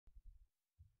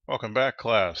Welcome back,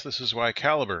 class. This is Y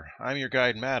Caliber. I'm your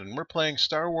guide, Matt, and we're playing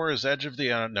Star Wars Edge of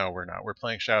the... no, we're not. We're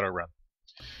playing Shadowrun.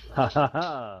 Ha ha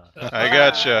ha!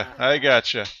 I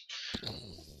gotcha.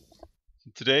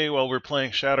 Today, while we're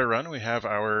playing Shadowrun, we have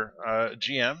our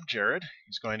GM, Jared.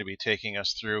 He's going to be taking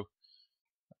us through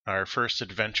our first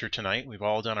adventure tonight. We've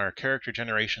all done our character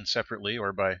generation separately,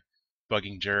 or by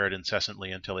bugging Jared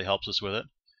incessantly until he helps us with it.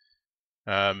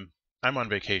 I'm on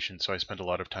vacation, so I spent a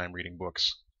lot of time reading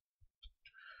books.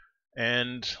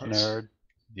 And Nerd.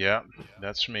 Yeah,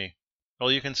 that's me. Well,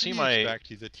 you can see my. Expect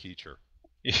he's a teacher.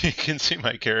 You can see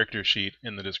my character sheet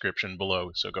in the description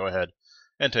below, so go ahead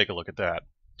and take a look at that.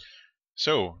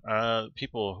 So,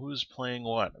 people, who's playing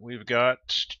what? We've got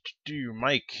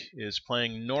Mike is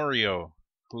playing Norio,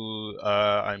 who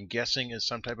I'm guessing is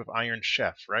some type of Iron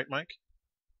Chef, right, Mike?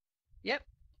 Yep.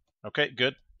 Okay,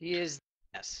 good. He is,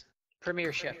 yes,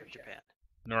 premier chef of Japan.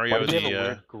 Norio, Why does he have a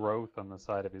weird growth on the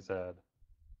side of his head?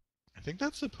 I think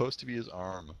that's supposed to be his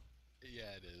arm. Yeah,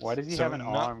 it is. Why does he So have an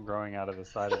not- arm growing out of the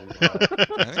side of his head?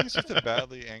 I think it's just a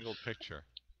badly angled picture.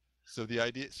 So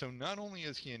not only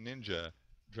is he a ninja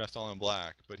dressed all in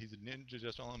black, but he's a ninja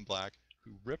dressed all in black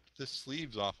who ripped the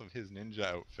sleeves off of his ninja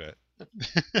outfit.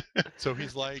 So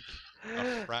he's like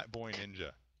a frat boy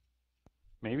ninja.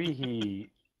 Maybe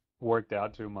he worked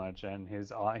out too much and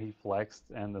he flexed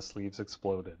and the sleeves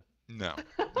exploded. No.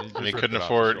 And he couldn't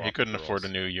afford a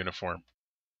new uniform.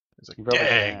 He's like, He broke his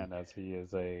dang. hand as he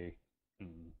is a...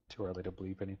 too early to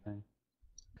bleep anything.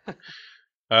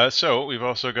 So we've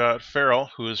also got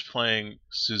Farrell, who is playing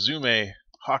Suzume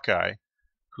Hawkeye,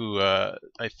 who I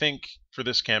think for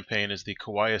this campaign is the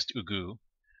kawaiiest ugu.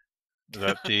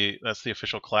 That's the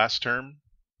official class term?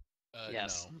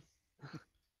 Yes.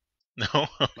 No?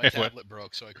 My tablet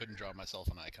broke, so I couldn't draw myself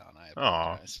an icon. I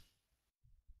apologize.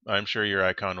 I'm sure your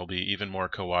icon will be even more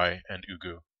kawaii and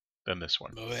ugu than this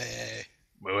one. Bleh.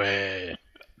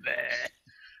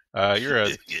 You're a...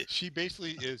 She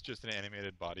basically is just an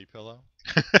animated body pillow.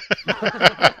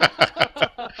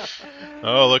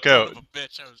 Oh, look Son out. of a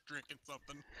bitch, I was drinking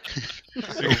something.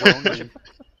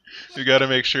 You got to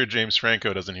make sure James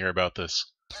Franco doesn't hear about this.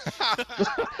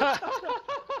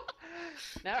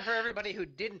 Now for everybody who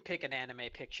didn't pick an anime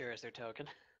picture as their token.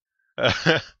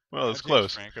 Well, it's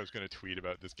close. Franco's going to tweet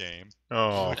about this game.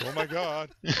 Oh. Like, oh my god.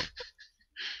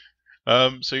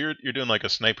 So you're doing like a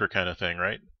sniper kind of thing,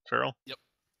 right, Farrell? Yep.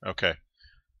 Okay.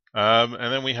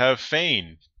 And then we have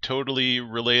Fane, totally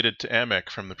related to Amek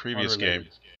from the previous game.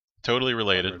 Totally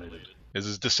related. Is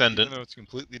his descendant. Even though it's a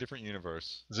completely different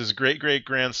universe. Is his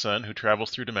great-great-grandson who travels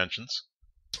through dimensions.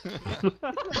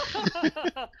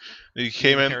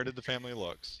 He inherited the family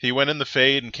looks. He went in the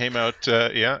Fade and came out.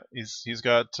 Yeah, he's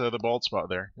got the bald spot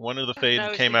there. He went into the Fade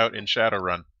and came out in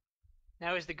Shadowrun.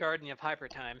 Now he's the guardian of hyper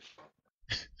time.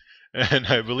 And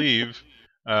I believe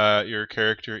your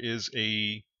character is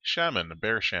a shaman, a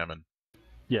bear shaman.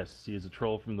 Yes, he is a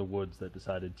troll from the woods that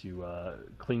decided to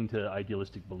cling to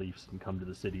idealistic beliefs and come to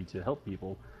the city to help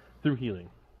people through healing.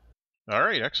 All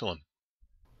right, excellent.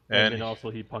 And then also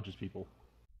he punches people.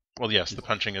 Well, yes, the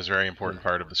punching is a very important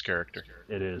part of this character.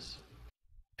 It is.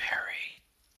 Very.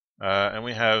 And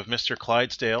we have Mr.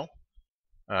 Clydesdale,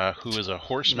 who is a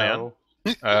horseman. No.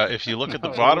 If you look at the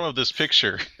bottom of this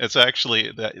picture, it's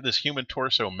actually this human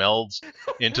torso melds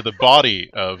into the body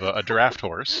of a draft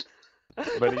horse.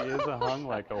 But he is hung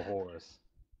like a horse.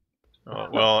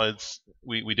 Well,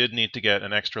 we did need to get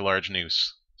an extra large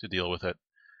noose to deal with it.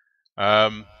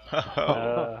 So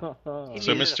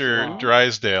Mr.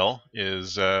 Drysdale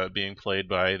is being played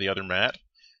by the other Matt,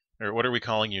 or what are we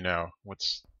calling you now?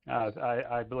 What's?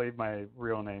 I believe my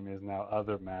real name is now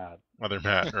Other Matt. Other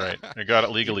Matt, right? I got it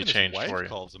legally Even changed his wife for you.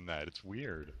 calls him that. It's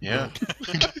weird. Yeah.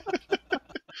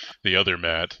 The other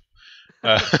Matt.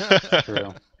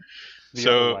 True. The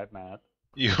So- other white Matt.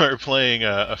 You are playing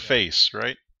a face,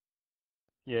 right?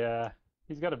 Yeah,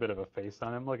 he's got a bit of a face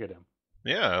on him. Look at him.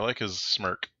 Yeah, I like his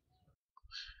smirk.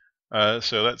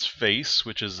 So that's face,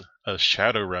 which is a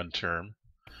Shadowrun term,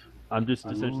 I'm just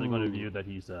essentially going to Ooh. view that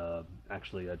he's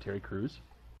actually Terry Crews.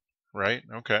 right?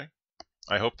 Okay.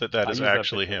 I hope that I'll is use that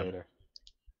actually picture him. later.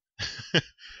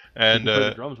 And He can play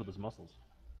the drums with his muscles.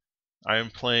 I am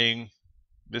playing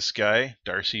this guy,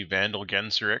 Darcy Vandal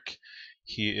Genseric.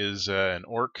 He is an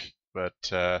orc, but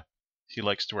he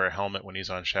likes to wear a helmet when he's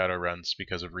on Shadowruns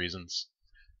because of reasons.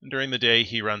 And during the day,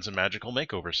 he runs a magical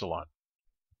makeover salon.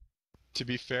 To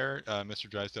be fair, Mr.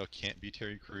 Drysdale can't be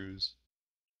Terry Crews.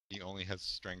 He only has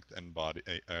strength and body.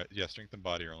 Strength and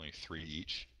body are only 3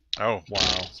 each. Oh,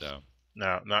 Wow. So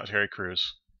no, not Terry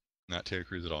Crews. not Terry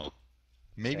Crews at all.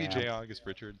 Maybe Damn. J. August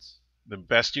Richards. The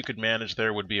best you could manage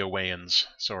there would be a Wayans.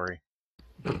 Sorry.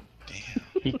 Damn.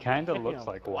 He kind of looks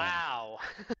like one. Wow.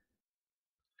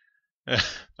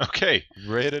 Okay,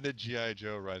 Rated a G.I.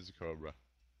 Joe Rise of Cobra.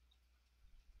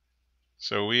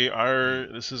 so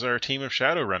this is our team of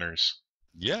Shadowrunners.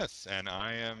 Yes, and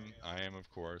I am of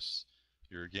course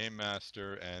your game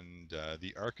master and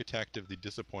the architect of the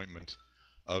disappointment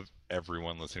of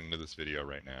everyone listening to this video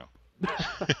right now.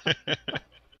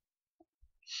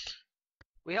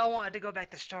 We all wanted to go back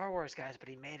to Star Wars, guys, but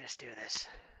he made us do this.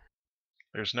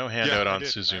 There's no handout I on did,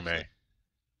 Suzume. actually.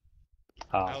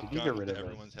 Ah, did you get Outgunned rid of it?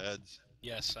 everyone's heads.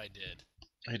 Yes, I did.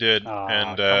 He did, Ah,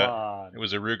 and come on. it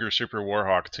was a Ruger Super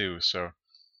Warhawk too, so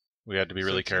we had to be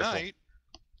really careful.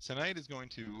 Tonight is going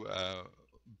to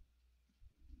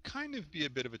kind of be a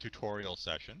bit of a tutorial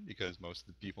session because most of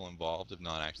the people involved have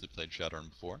not actually played Shadowrun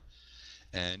before.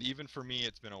 And even for me,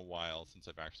 it's been a while since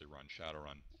I've actually run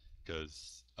Shadowrun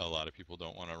because a lot of people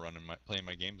don't want to play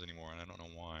my games anymore, and I don't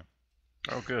know why.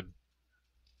 Oh, good.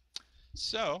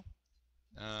 So,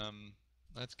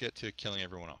 let's get to killing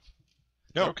everyone off.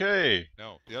 No, Okay.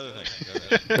 no, the other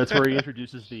thing. That's where he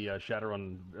introduces the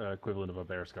Shadowrun equivalent of a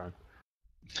bear scar.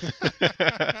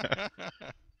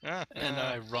 And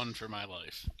I run for my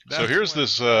life. So here's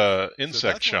this insect so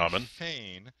that's when shaman.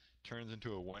 Fane turns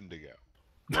into a Wendigo.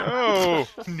 No,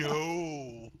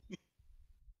 No.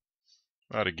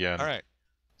 not again. All right.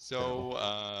 So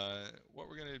what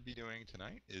we're going to be doing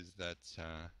tonight is that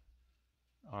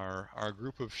our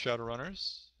group of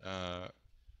Shadowrunners,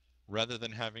 rather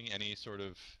than having any sort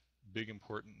of big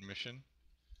important mission,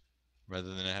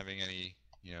 rather than having any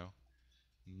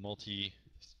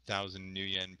multi-thousand new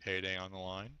yen payday on the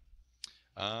line,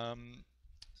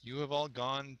 you have all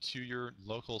gone to your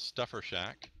local stuffer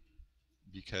shack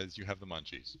because you have the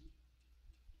munchies.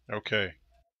 Okay.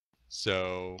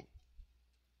 So,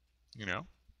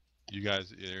 you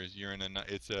guys, you're in a.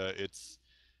 It's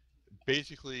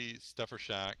basically Stuffer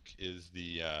Shack is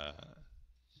the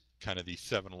kind of the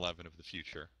 7-Eleven of the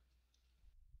future.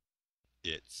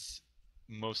 It's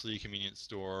mostly a convenience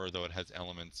store, though it has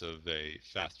elements of a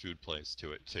fast food place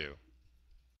to it too.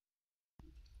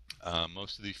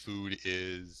 Most of the food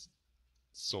is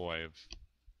soy of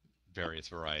various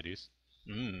varieties.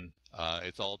 Mm.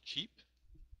 It's all cheap,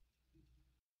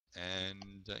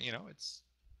 and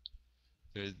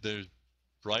there's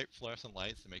bright fluorescent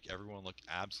lights that make everyone look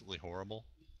absolutely horrible,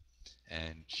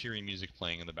 and cheery music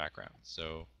playing in the background.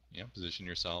 So position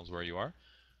yourselves where you are.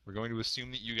 We're going to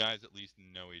assume that you guys at least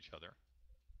know each other.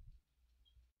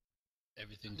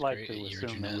 Everything's I'd like great to at your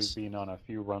assume that Juness. we've been on a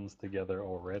few runs together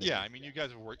already. Yeah, I mean you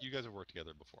guys have worked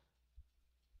together before.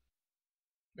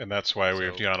 And that's why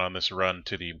we've So- gone on this run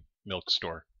to the milk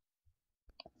store.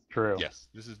 True. Yes,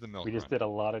 this is the milk We just run. did a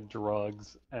lot of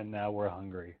drugs, and now we're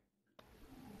hungry.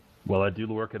 Well, I do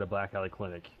work at a back alley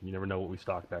clinic. You never know what we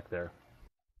stock back there.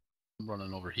 I'm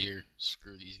running over here.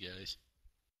 Screw these guys.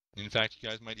 In fact, you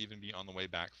guys might even be on the way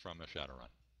back from a Shadowrun.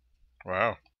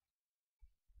 Wow.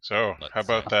 So, Let's how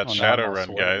about see. that Oh, now I'm all Shadowrun,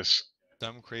 sweaty. guys?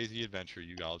 Some crazy adventure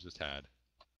you all just had.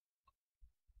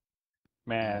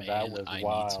 Man, that was I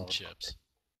wild. need some chips.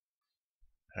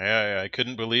 I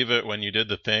couldn't believe it when you did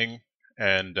the thing,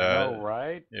 and I know,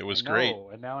 right? it was I great. know,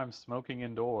 and now I'm smoking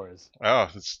indoors.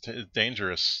 Oh, it's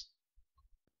dangerous.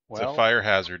 It's Well, a fire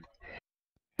hazard.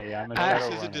 hey, I'm a This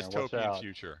This is a Shadowrunner. Watch dystopian out.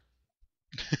 future.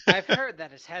 I've heard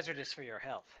that it's hazardous for your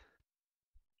health.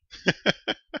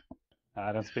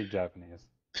 I don't speak Japanese.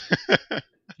 I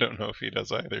don't know if he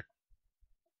does either.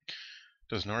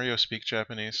 Does Norio speak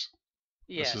Japanese?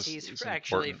 Yes, is- he's is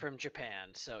actually important. from Japan,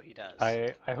 so he does.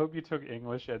 I hope you took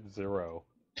English at 0.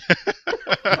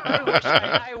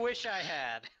 I wish I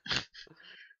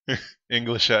had.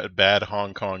 English at bad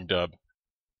Hong Kong dub.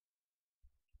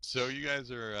 So you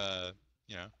guys are,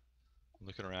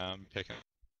 looking around, picking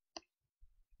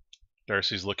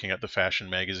Darcy's looking at the fashion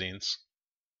magazines.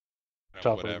 up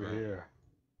Top whatever. over here.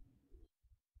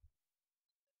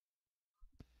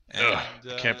 Ugh,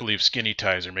 And, I can't believe skinny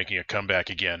ties are making a comeback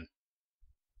again.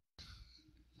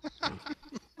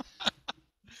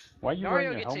 Why you Mario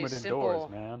wearing your gets a helmet simple- indoors,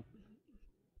 man?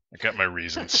 I got my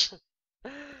reasons.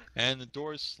 And the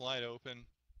doors slide open,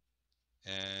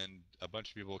 and a bunch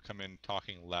of people come in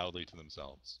talking loudly to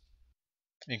themselves.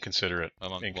 Inconsiderate.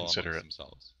 Amongst Inconsiderate.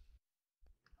 themselves.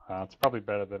 It's probably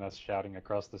better than us shouting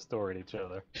across the store at each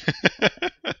other.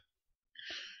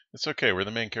 It's okay, we're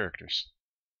the main characters.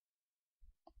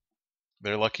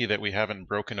 They're lucky that we haven't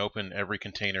broken open every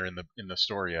container in the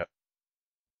store yet.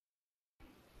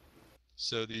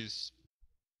 So these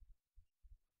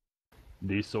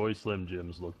These soy Slim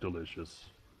Jims look delicious.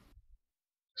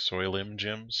 Soy Lim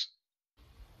Jims?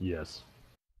 Yes.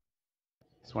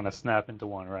 Just want to snap into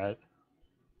one, right?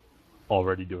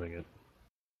 Already doing it.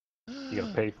 You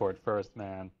gotta pay for it first,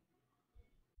 man.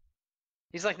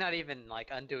 He's like not even like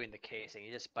undoing the casing.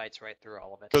 He just bites right through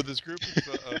all of it. So this group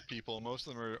of people, most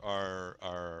of them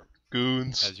are,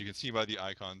 Goons. as you can see by the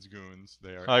icons, goons.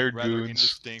 They are Hired rather goons.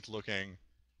 indistinct-looking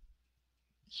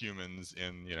humans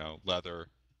in, leather.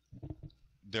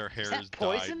 Their hair Is is that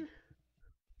poison? dyed.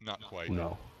 Not quite.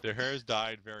 No. Their hair is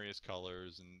dyed various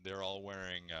colors, and they're all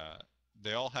wearing.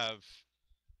 They all have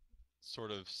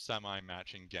sort of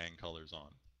semi-matching gang colors on.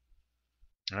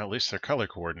 Well, at least they're color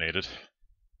coordinated.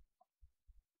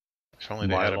 If only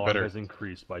they My had a alarm better. has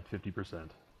increased by 50%.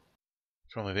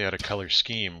 If only they had a color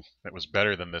scheme that was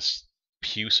better than this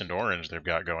puce and orange they've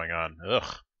got going on.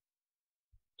 Ugh.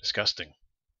 Disgusting.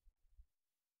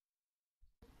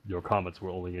 Your comments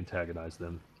will only antagonize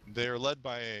them. They are led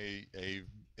by a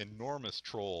enormous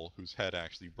troll whose head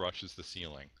actually brushes the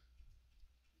ceiling.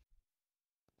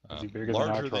 Is he bigger than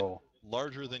our troll?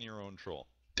 Larger than your own troll.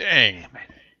 Dang. Damn it.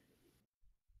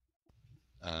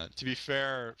 To be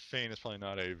fair, Fane is probably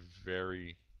not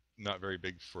very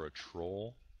big for a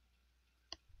troll.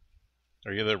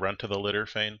 Are you the runt of the litter,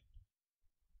 Fane?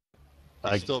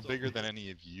 He's still bigger than any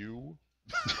of you,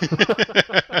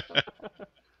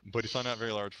 but he's not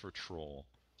very large for a troll.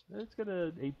 It's got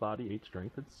a 8 body, 8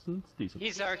 strength. It's decent.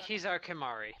 He's our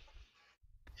Kimari.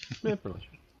 Yeah, pretty much.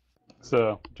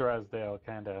 So Drasdale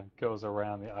kind of goes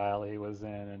around the aisle he was in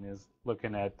and is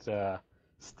looking at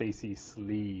Stacy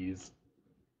sleaze.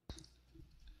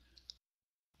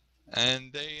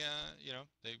 And they,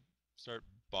 they start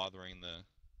bothering the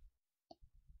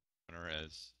owner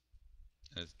as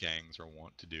gangs are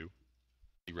wont to do.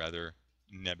 A rather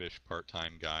nebbish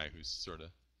part-time guy who's sort of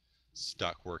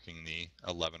stuck working the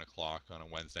 11 o'clock on a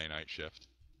Wednesday night shift.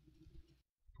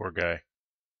 Poor guy.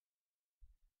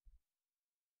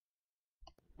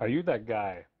 Are you that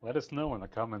guy? Let us know in the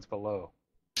comments below.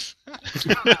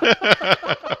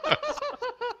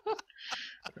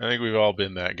 I think we've all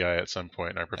been that guy at some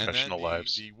point in our And then professional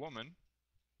lives. The woman,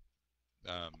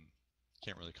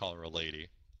 can't really call her a lady,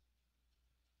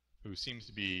 who seems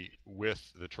to be with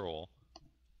the troll,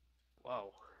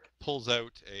 Whoa. pulls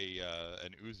out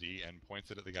an Uzi and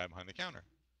points it at the guy behind the counter.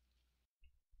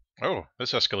 Oh,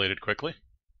 this escalated quickly.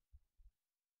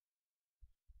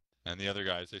 And the other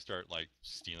guys, they start like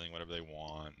stealing whatever they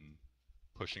want and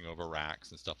pushing over racks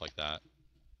and stuff like that.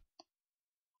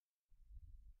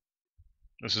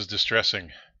 This is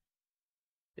distressing.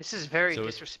 This is very So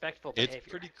disrespectful behavior. It's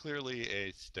pretty clearly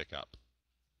a stick-up,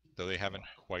 though they haven't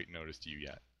quite noticed you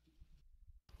yet.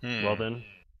 Well then,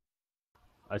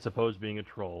 I suppose being a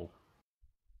troll,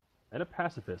 and a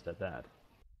pacifist at that,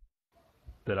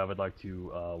 that I would like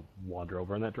to wander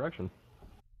over in that direction.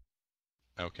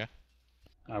 Okay.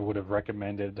 I would have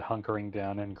recommended hunkering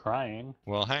down and crying.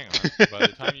 Well, hang on. By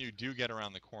the time you do get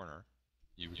around the corner,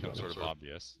 you become sort of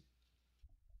obvious.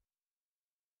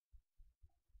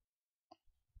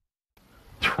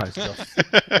 Try stuff.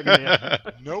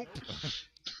 Nope.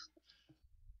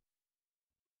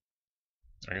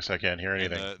 I guess I can't hear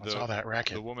anything. What's all that The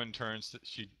racket? woman turns.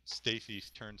 Stacy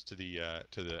turns to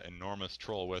the enormous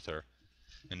troll with her,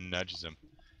 and nudges him.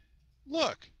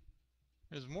 Look,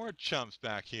 there's more chumps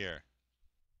back here.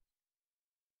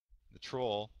 The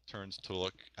troll turns to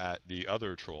look at the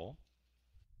other troll,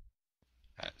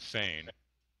 at Fane,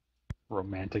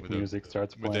 Romantic With a- music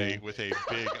starts playing. with a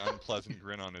big unpleasant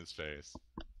grin on his face.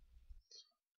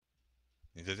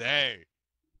 He says, "Hey,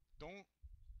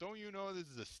 don't you know this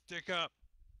is a stick-up?"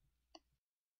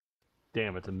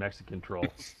 Damn, it's a Mexican troll.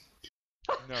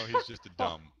 No, he's just a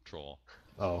dumb troll.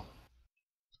 Oh.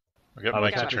 I'll get I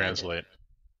Mike was to happy- translate.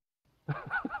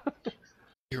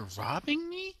 You're robbing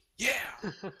me? Yeah.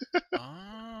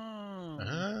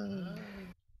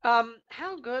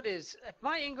 How good is if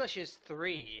my English is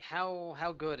 3?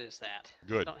 How good is that? I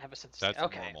Good. don't have a sense. That's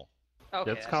okay. normal.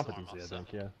 Okay. That's that's competency, normal, I so-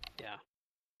 think, yeah. Yeah.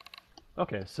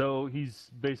 Okay, so he's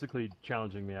basically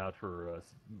challenging me out for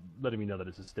letting me know that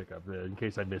it's a stick-up, in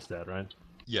case I missed that, right?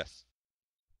 Yes.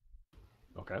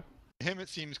 Okay. To him, it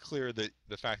seems clear that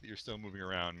the fact that you're still moving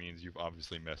around means you've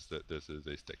obviously missed that this is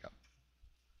a stick-up.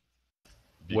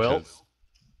 Because Well-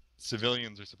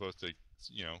 civilians are supposed to,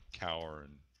 cower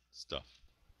and stuff.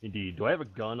 Indeed. Do I have a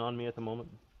gun on me at the moment?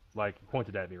 Like,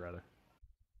 pointed at me, rather.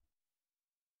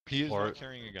 He is Or- not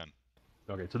carrying a gun.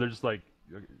 Okay, so they're just like...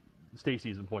 Stacy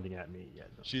isn't pointing at me yet.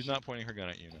 She's not pointing her gun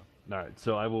at you, no. Alright,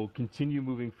 so I will continue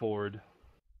moving forward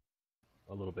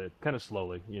a little bit, kind of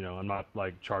slowly, I'm not,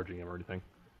 like, charging him or anything.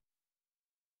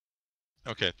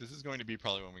 Okay, this is going to be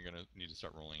probably when we're going to need to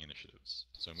start rolling initiatives.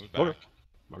 So move back. Okay.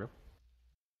 Okay.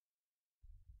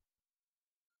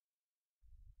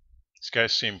 These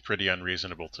guys seem pretty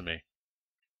unreasonable to me.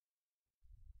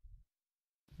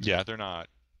 Yeah, they're not.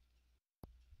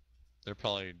 They're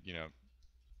probably,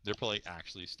 they're probably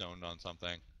actually stoned on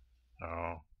something.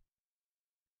 Oh.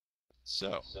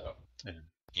 So, Yeah.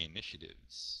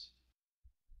 initiatives.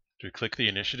 Do we click the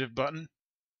initiative button?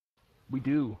 We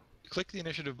do. Click the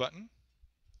initiative button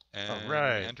and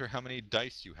right. enter how many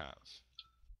dice you have.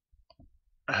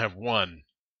 I have 1.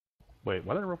 Wait,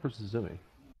 why did I roll for Suzumi?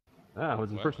 I was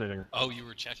What? impersonating her. Oh, you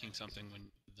were checking something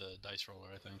when the dice roller,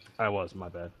 I think. I was, my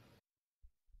bad.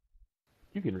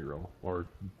 You can reroll, or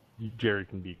Jared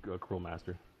can be a cruel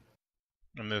master.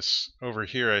 And this, over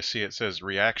here, I see it says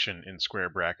reaction in square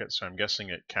brackets, so I'm guessing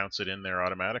it counts it in there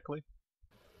automatically?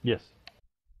 Yes.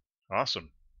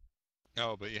 Awesome.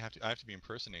 Oh, but I have to be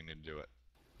impersonating to do it.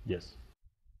 Yes.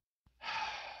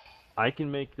 I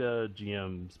can make the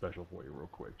GM special for you real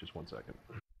quick. Just 1 second.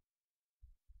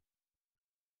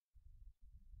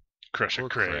 Crusher Poor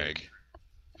Craig.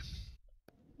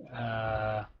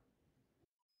 Oh,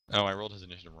 I rolled his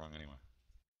initiative wrong anyway.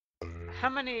 How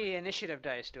many initiative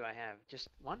dice do I have? Just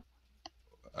 1?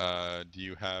 Do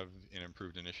you have an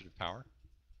improved initiative power?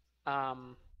 I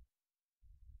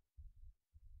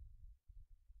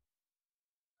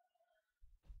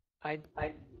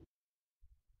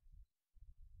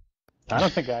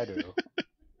don't think I do.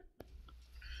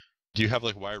 Do you have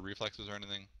like wire reflexes or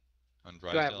anything on Do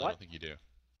I have Drysdale? I what? don't think you do.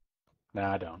 No,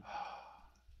 I don't.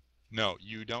 No,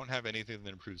 you don't have anything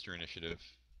that improves your initiative,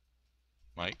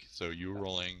 Mike. So you're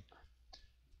rolling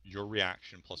your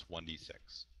reaction plus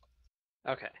 1d6.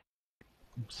 Okay.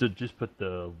 So just put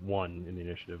the 1 in the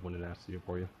initiative when it asks you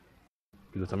for you.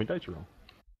 Because that's how many dice you roll.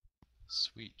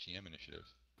 Sweet, GM initiative.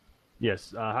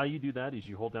 Yes, how you do that is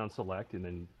you hold down select and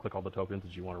then click all the tokens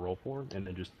that you want to roll for, and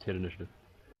then just hit initiative.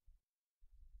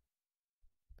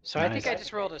 So I think I Nice.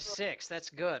 just rolled a 6. That's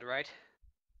good, right?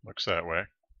 Looks that way.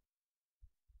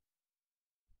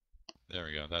 There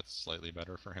we go. That's slightly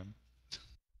better for him.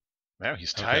 Now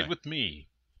he's tied Okay. with me.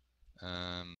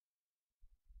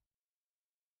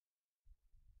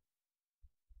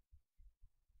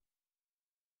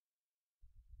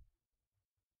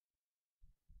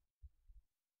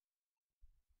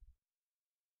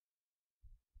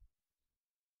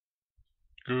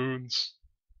 Goons.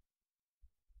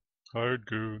 Hired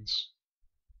goons.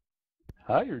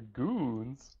 Hired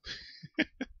goons. And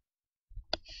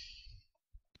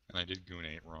I did Goon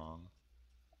 8 wrong.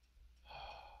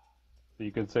 So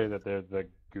you could say that they're the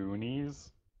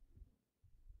Goonies.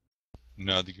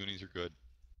 No, the Goonies are good.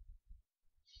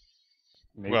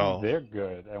 Maybe Well- they're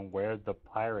good, and we're the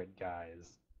pirate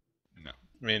guys. No.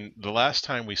 I mean, the last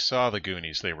time we saw the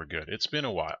Goonies, they were good. It's been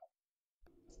a while.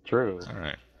 It's true. All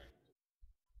right.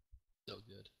 So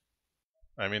good.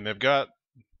 I mean, they've got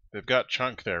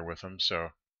Chunk there with them, so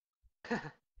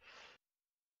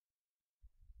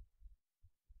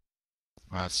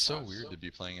Wow, it's so weird to be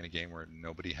playing in a game where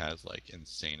nobody has like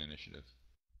insane initiative.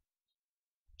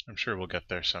 I'm sure we'll get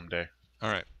there someday. All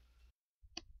right.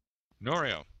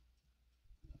 Norio,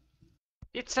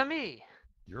 It's a me.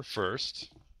 you're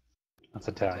first. That's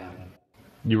Italian.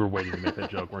 You were waiting to make that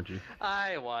joke, weren't you?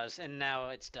 I was, and now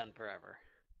it's done forever.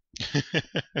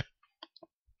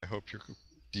 I hope you're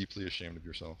deeply ashamed of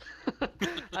yourself.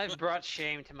 I've brought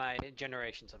shame to my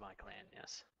generations of my clan,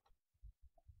 yes.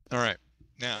 All right.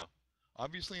 Now,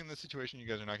 obviously in this situation, you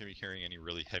guys are not going to be carrying any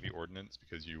really heavy ordnance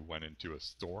because you went into a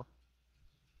store.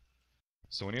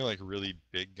 So any like really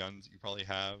big guns that you probably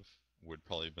have would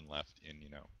probably have been left in,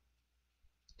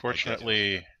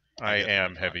 Fortunately, I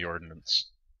am heavy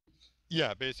ordnance.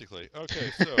 Yeah, basically.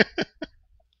 Okay, so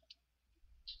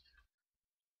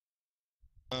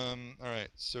all right.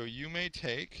 So you may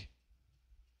take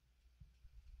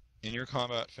in your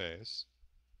combat phase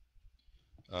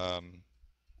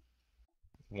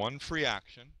 1 free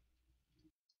action.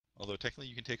 Although technically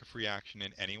you can take a free action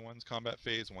in anyone's combat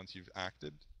phase once you've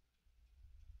acted.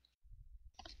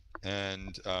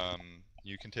 And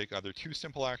you can take either 2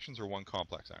 simple actions or 1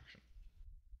 complex action.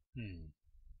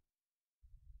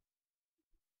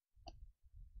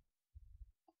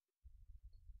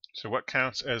 So what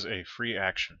counts as a free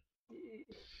action?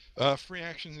 Free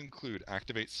actions include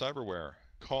activate cyberware,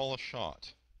 call a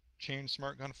shot, change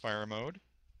smart gun fire mode,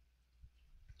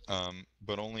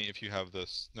 but only if you have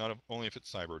this, only if it's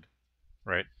cybered.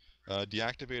 Right.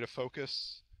 Deactivate a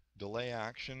focus, delay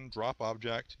action, drop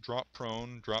object, drop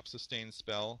prone, drop sustained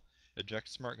spell, eject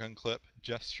smart gun clip,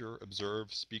 gesture,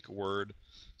 observe, speak a word,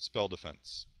 spell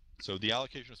defense. So the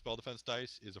allocation of spell defense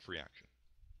dice is a free action.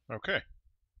 Okay.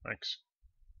 Thanks.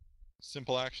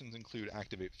 Simple actions include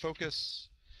activate focus,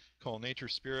 call nature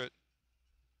spirit.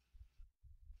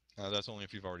 That's only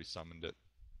if you've already summoned it.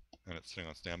 and it's sitting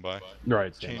on standby.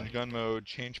 Right. Change gun mode,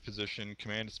 change position,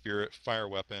 command to spirit, fire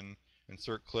weapon,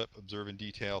 insert clip, observe in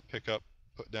detail, pick up,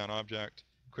 put down object,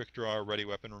 quick draw, ready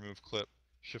weapon, remove clip,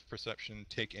 shift perception,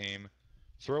 take aim,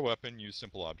 throw weapon, use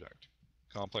simple object.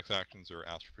 Complex actions are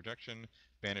astral projection,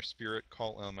 banish spirit,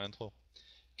 call elemental,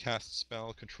 cast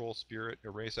spell, control spirit,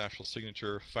 erase astral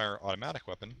signature, fire automatic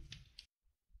weapon,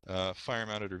 fire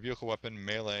mounted or vehicle weapon,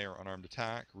 melee or unarmed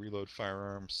attack, reload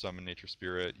firearm, summon nature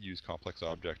spirit, use complex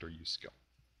object, or use skill.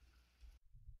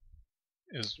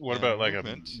 What about like a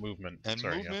movement? And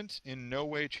Sorry, movement in no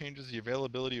way changes the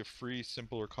availability of free,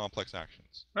 simple, or complex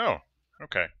actions. Oh,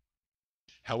 okay.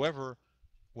 However,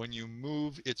 when you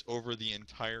move, it's over the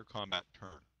entire combat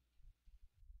turn.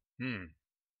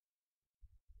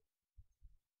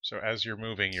 So as you're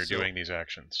moving, you're doing these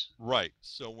actions. Right.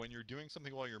 So when you're doing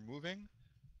something while you're moving,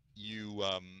 you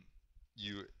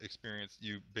experience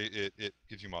it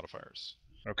gives you modifiers.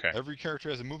 Okay. Every character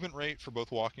has a movement rate for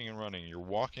both walking and running. You're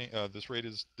walking. This rate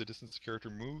is the distance the character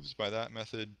moves by that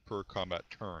method per combat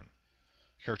turn.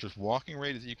 Character's walking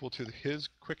rate is equal to his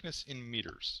quickness in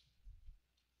meters.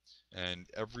 And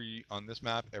on this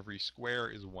map, every square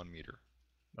is 1 meter.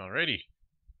 Alrighty.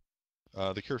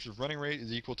 The character's running rate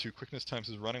is equal to quickness times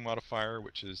his running modifier,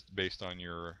 which is based on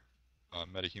your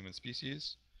metahuman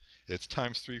species. It's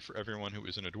 ×3 for everyone who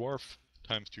isn't a dwarf,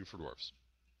 ×2 for dwarves.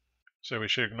 So we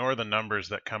should ignore the numbers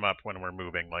that come up when we're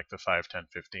moving, like the 5, 10,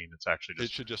 15. It's actually just...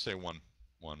 It should just say 1,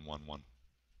 1, 1, 1.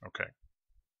 Okay.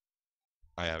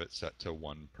 I have it set to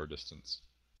 1 per distance.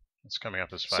 It's coming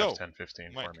up as 5, 10,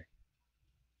 15 Mike. for me.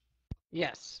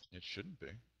 Yes. It shouldn't be.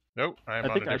 Nope, I'm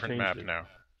on a different map now.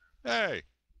 Hey!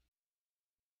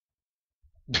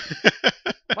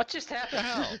 What just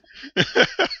happened? The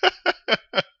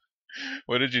hell?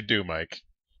 What did you do, Mike?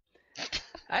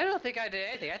 I don't think I did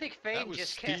anything. I think Fane was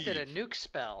just casted a Steve. nuke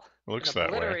spell. Looks and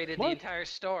that way. obliterated the What? entire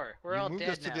store. We're You all moved dead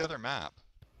us to now. the other map.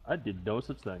 I did no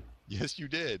such thing. Yes, you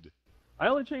did. I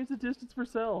only changed the distance per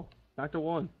cell. Back to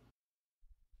 1.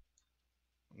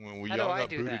 When we How do all I got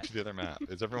do booted that? to the other map.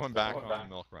 Is everyone back on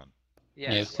Milk Run?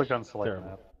 Yes. Yes. Click on select Terrible.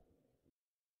 map.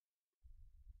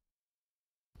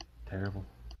 Terrible.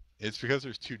 It's because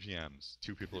there's 2 GMs.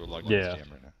 2 people are logged Yeah. on this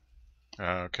GM right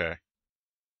now. Okay.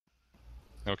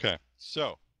 Okay,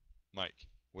 so, Mike,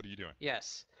 what are you doing?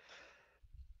 Yes.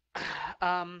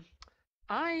 I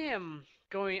am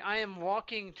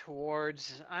walking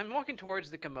towards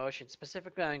the commotion.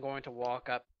 Specifically, I'm going to walk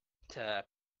up to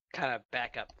kind of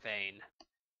back up Fane.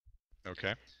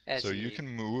 Okay, As so you he- can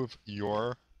move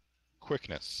your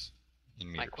quickness in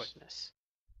meters. my quickness.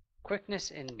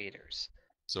 Quickness in meters.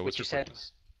 So which what's your you said-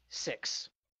 quickness? 6.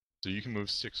 So you can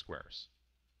move 6 squares.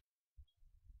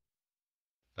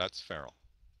 That's feral.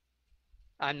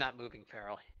 I'm not moving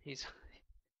Feral. He's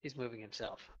moving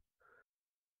himself.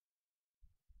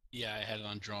 Yeah, I had it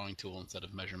on drawing tool instead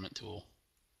of measurement tool.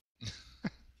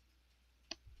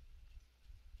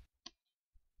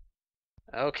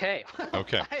 Okay.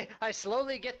 Okay. I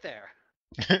slowly get there.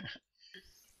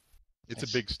 It's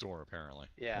a big store, apparently.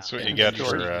 Yeah. That's what Yeah, you get Store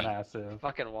for is massive.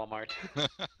 Fucking Walmart. that's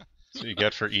what you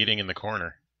get for eating in the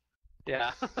corner.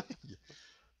 Yeah.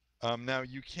 Now,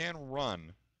 you can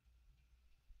run,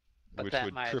 But which that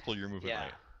would might- triple your movement yeah.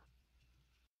 rate.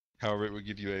 However, it would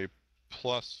give you a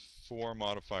 +4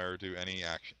 modifier to any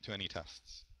action, to any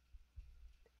tests.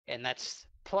 And that's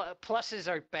pluses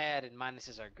are bad and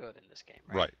minuses are good in this game,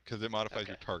 right? Right, because it modifies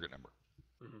your Okay. target number.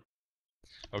 Mhm.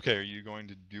 Okay, are you going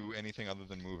to do anything other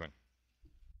than moving?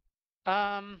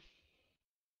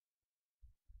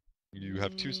 You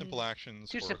have 2 simple actions.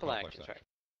 2 or a simple complex actions, action.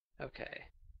 right? Okay.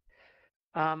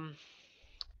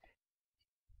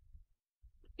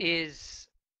 Is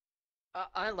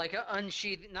I like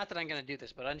unsheathing? Not that I'm gonna do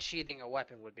this, but unsheathing a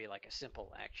weapon would be like a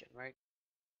simple action, right?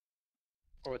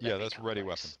 Or would that Yeah, be that's ready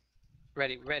complex?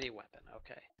 weapon. Ready weapon.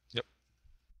 Okay. Yep.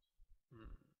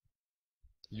 Hmm.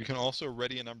 You can also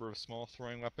ready a number of small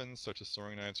throwing weapons, such as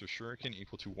throwing knives or shuriken,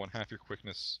 equal to 1/2 your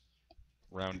quickness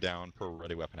round down per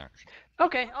ready weapon action.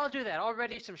 Okay, I'll do that. I'll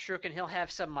ready some shuriken. He'll have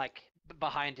some like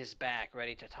behind his back,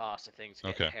 ready to toss if things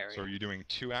get Okay, hairy. so are you doing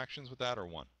 2 actions with that or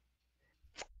 1?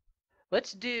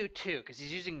 Let's do 2 because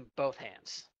he's using both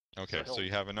hands. Okay, so he'll-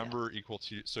 you have a yeah. number equal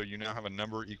to, so you now have a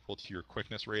number equal to your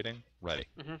quickness rating ready.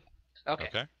 Okay.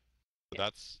 Okay? So Yeah.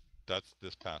 that's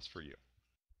this pass for you.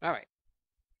 All right.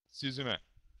 Suzume.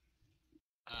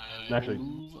 I Actually- will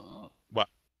move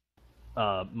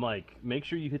up. Mike, make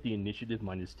sure you hit the initiative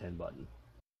 -10 button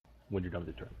when you're done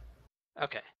with the turn.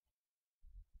 Okay.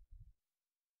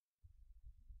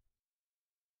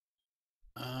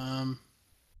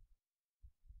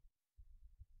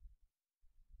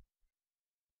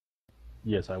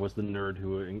 Yes, I was the nerd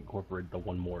who incorporated the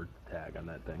one more tag on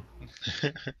that thing.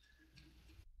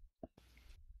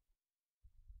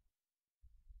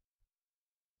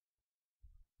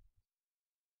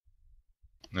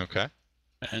 Okay.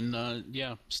 And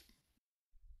yeah,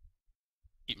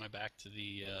 keep my back to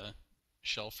the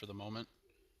shelf for the moment.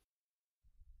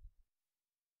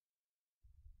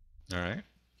 All right.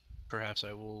 Perhaps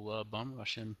I will bum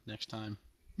rush him next time.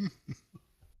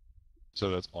 So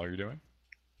that's all you're doing?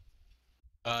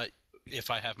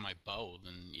 If I have my bow,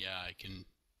 then yeah, I can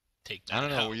take that. I don't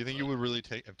know. out, You think but... you would really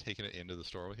have taken it into the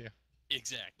store with you?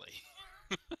 Exactly.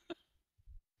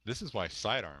 This is why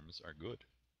sidearms are good.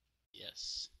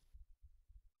 Yes.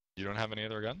 You don't have any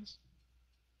other guns?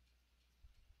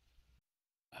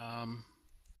 I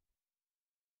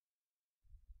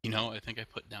think I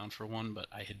put down for one, but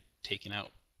I had taken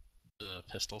out the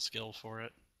pistol skill for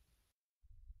it.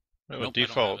 It Nope, would I don't have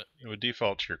default. it. It would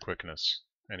default to your quickness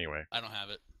anyway. I don't have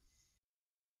it.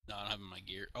 No, I don't have it in my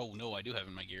gear. Oh, no, I do have it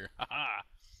in my gear. Haha!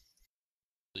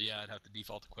 So yeah, I'd have to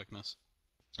default to quickness.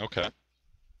 Okay.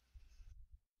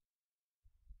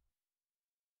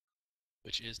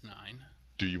 Which is 9.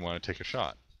 Do you want to take a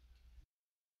shot?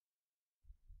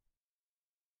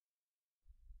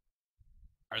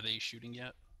 Are they shooting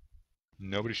yet?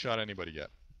 Nobody shot anybody yet.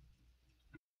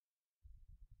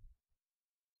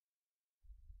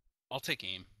 I'll take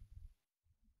aim.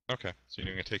 Okay. So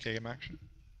you're going to take aim action?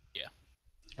 Yeah.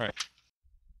 All right.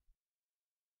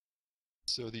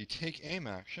 So the take aim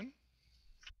action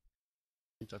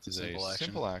I think that's is a simple action.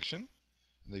 simple action.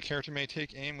 The character may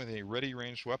take aim with a ready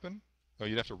ranged weapon. Oh,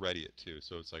 you'd have to ready it too,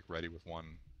 so it's like ready with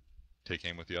one, take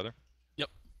aim with the other? Yep.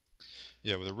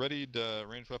 Yeah, with a readied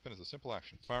ranged weapon is a simple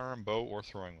action. Firearm, bow, or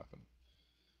throwing weapon.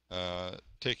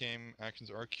 Take aim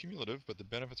actions are cumulative, but the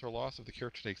benefits are lost if the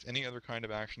character takes any other kind of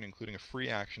action, including a free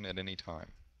action at any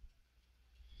time.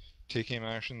 Take aim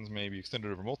actions may be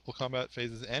extended over multiple combat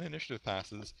phases and initiative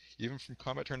passes, even from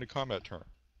combat turn to combat turn.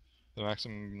 The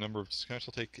maximum number of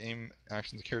sequential take aim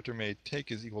actions a character may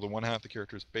take is equal to 1/2 the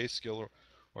character's base skill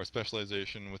or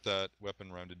specialization, with that weapon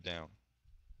rounded down.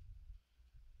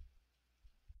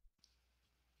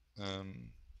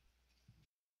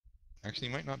 Actually,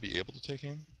 you might not be able to take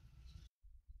aim.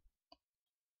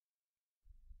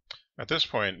 At this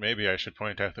point, maybe I should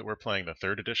point out that we're playing the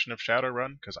 3rd edition of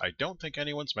Shadowrun, because I don't think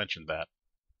anyone's mentioned that.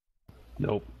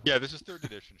 Nope. Yeah, this is 3rd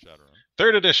edition Shadowrun.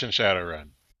 3rd edition Shadowrun.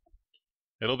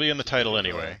 It'll be in the title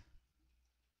anyway.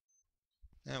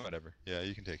 Yeah, whatever. Yeah,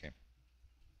 you can take aim.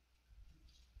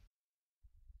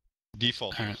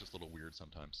 Default is just a little weird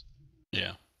sometimes.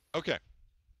 Yeah. Okay.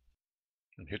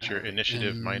 And hit your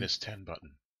initiative -10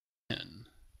 button. 10.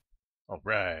 All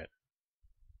right.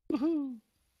 Woohoo!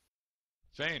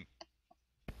 Fane.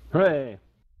 Hooray!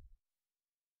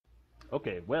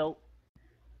 Okay, well,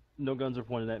 no guns are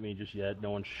pointed at me just yet.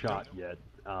 No one's shot yet.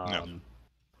 No.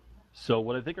 So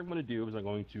what I think I'm going to do is I'm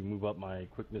going to move up my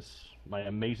quickness, my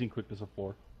amazing quickness of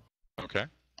 4. Okay.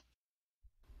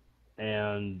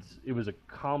 And it was a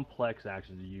complex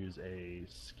action to use a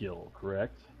skill,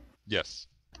 correct? Yes.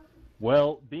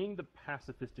 Well, being the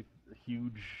pacifistic,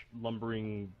 huge,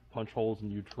 lumbering, punch holes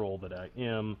in you troll that I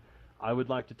am, I would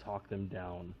like to talk them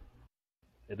down,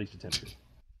 at least attempt to.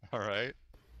 All right.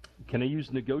 Can I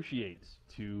use negotiate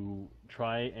to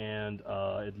try and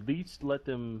at least let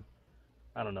them,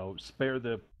 I don't know, spare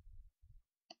the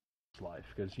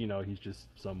life? Because, he's just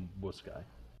some wuss guy.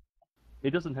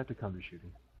 It doesn't have to come to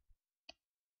shooting.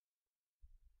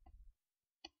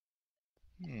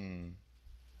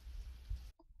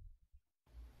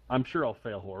 I'm sure I'll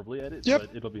fail horribly at it, Yep.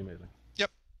 but it'll be amazing.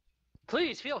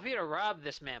 Please feel free to rob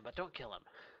this man, but don't kill him.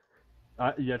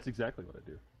 Yeah, that's exactly what I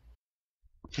do.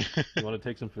 You want to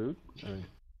take some food?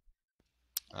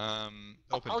 Open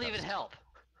I'll test. even help.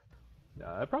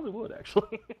 Yeah, I probably would,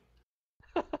 actually.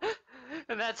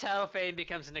 And that's how Fane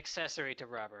becomes an accessory to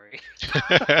robbery.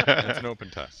 It's an open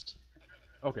test.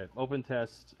 Okay, open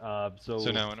test.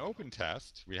 So now an open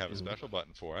test, we have a special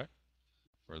button for it,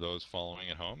 for those following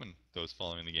at home and those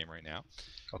following the game right now.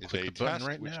 I'll It's click a the button test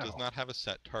right which now. does not have a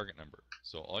set target number.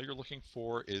 So all you're looking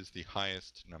for is the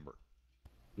highest number.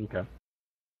 Okay.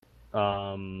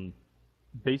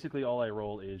 Basically all I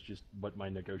roll is just what my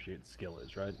negotiate skill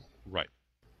is, right? Right.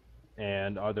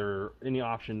 And are there any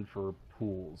option for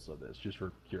pools of this, just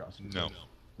for curiosity? No.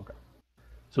 Okay.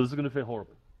 So this is going to fit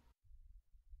horribly.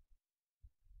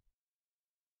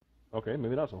 Okay,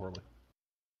 maybe not so horribly.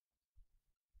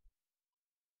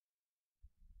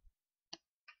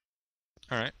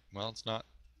 All right. Well, it's not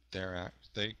their act.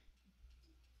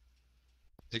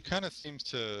 It kind of seems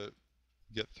to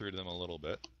get through to them a little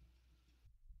bit.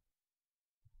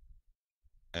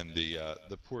 And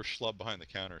the poor schlub behind the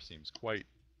counter seems quite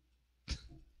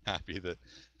happy that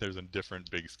there's a different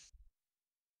big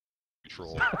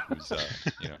troll who's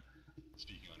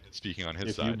speaking on his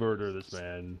If side. you murder this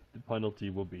man, the penalty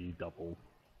will be double,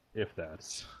 if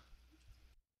that.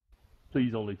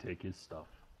 Please only take his stuff.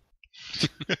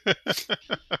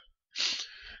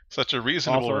 Such a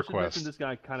reasonable Also, I should request. mention this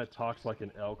guy kind of talks like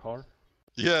an Elcar.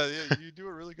 Yeah, you do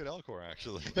a really good Elcor,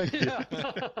 actually. Yeah.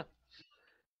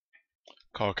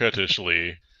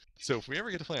 Coquettishly. So if we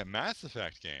ever get to play a Mass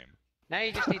Effect game, Now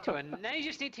you just need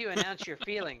to announce your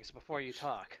feelings before you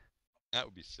talk. that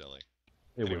would be silly.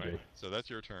 It Anyway, would be. so that's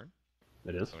your turn.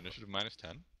 It is. So initiative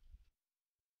 -10.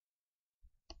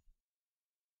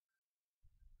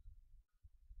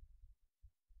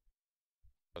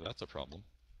 Oh, that's a problem.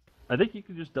 I think you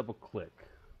can just double click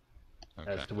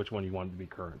Okay. as to which one you want to be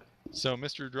current. So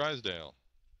Mr. Drysdale.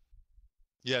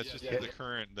 Yeah, it's just yeah. the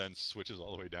current then switches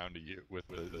all the way down to you with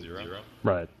the 0.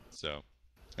 Right. So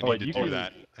I Oh, need wait, to you do can-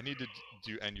 that. I need to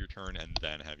do end your turn and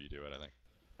then have you do it, I think.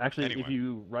 Actually, Anyway. if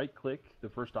you right click, the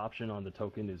first option on the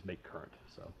token is make current.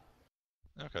 So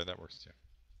Okay, that works too.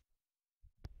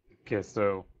 Okay,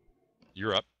 so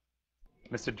You're up.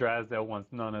 Mr. Drysdale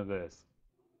wants none of this.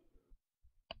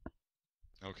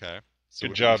 Okay. So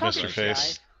Good what job, do you Mr. do?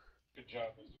 Face.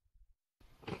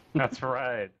 That's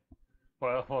right.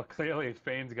 Well, clearly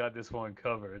Fane's got this one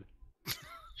covered.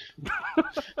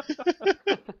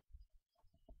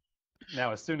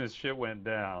 Now, as soon as shit went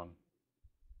down,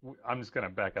 I'm just gonna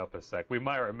back up a sec. We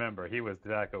might remember he was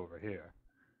back over here.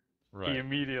 He Right.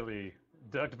 immediately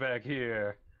ducked back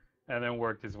here, and then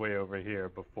worked his way over here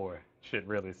before shit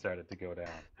really started to go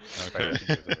down. Okay. Right, he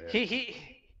was over here.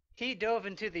 He dove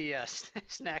into the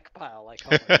snack pile like.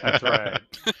 That's right.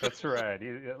 That's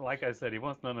right. Like I said, he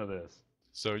wants none of this.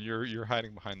 So you're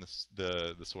hiding behind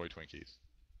the soy Twinkies.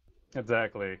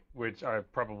 Exactly, which are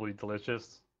probably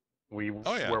delicious. We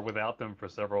Oh, yeah. were without them for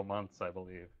several months, I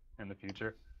believe, in the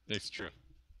future. It's true.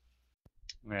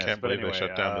 Yes, Can't but believe anyway, they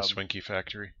shut down the Swinky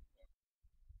factory.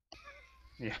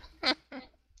 Yeah,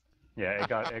 yeah,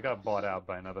 it got bought out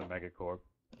by another megacorp.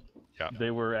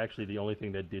 they were actually the only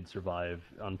thing that did survive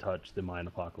untouched the mine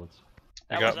apocalypse.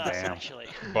 They That was got us, Bam. actually.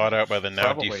 bought out by the now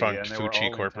Probably, defunct and they were all Fuji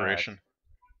intact. Corporation.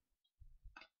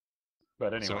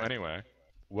 But anyway, So anyway,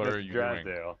 what Mr. are you doing?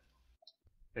 Drysdale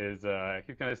is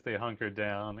he's gonna stay hunkered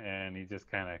down, and he just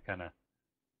kind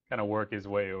of work his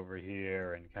way over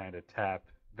here and kind of tap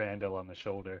Vandal on the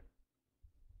shoulder.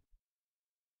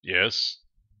 Yes.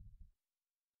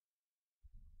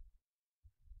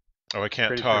 Oh, I can't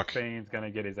Pretty talk. sure Fane's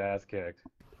gonna get his ass kicked.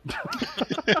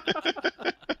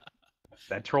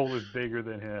 That troll is bigger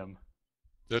than him.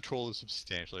 The troll is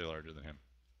substantially larger than him.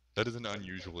 That is an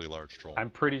unusually large troll. I'm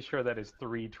pretty sure that is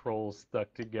 3 trolls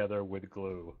stuck together with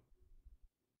glue.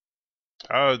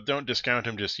 Oh, don't discount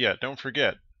him just yet. Don't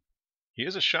forget, he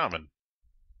is a shaman.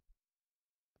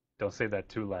 Don't say that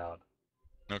too loud.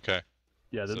 Okay.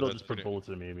 Yeah, So they'll that's just put pretty- bullets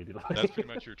in me immediately. That's pretty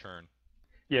much your turn.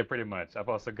 Yeah, pretty much. I've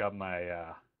also got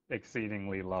my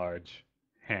exceedingly large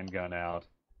handgun out,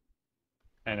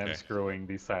 and I'm Okay. screwing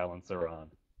the silencer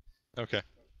on. Okay.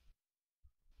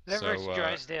 Whenever it's So,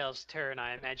 Drysdale's turn,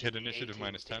 I imagine hit the initiative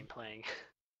A-team's -10. playing.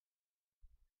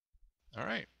 All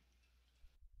right.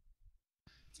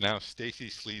 It's now Stacy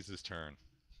Sleaze's turn.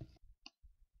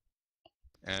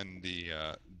 And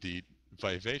the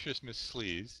vivacious Miss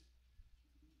Sleaze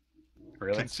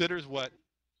Really? considers what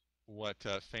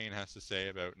Fane has to say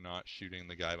about not shooting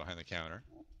the guy behind the counter.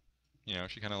 You know,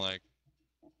 she kind of like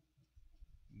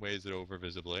weighs it over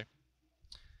visibly.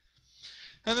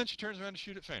 And then she turns around to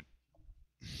shoot at Fane.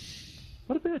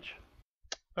 What a bitch.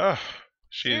 Oh,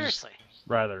 she's Seriously.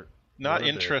 Rather. not what a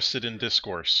bitch. interested in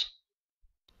discourse.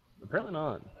 Apparently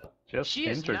not. Just She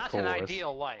is not an intercourse.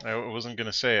 ideal wife. I wasn't going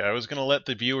to say. I was going to let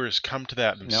the viewers come to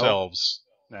that themselves.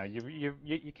 No,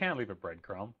 you can't leave a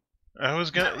breadcrumb. I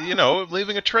was going to,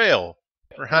 leaving a trail.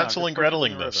 We're Hansel just and push it in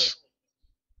Greteling the this.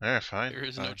 Alright, fine. There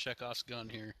is no fine. Chekhov's gun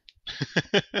here.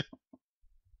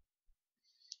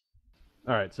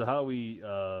 All right, so how are we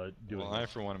doing? Well, I,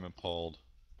 this? for one, am appalled.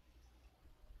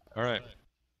 All right.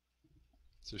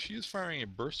 So she is firing a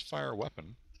burst fire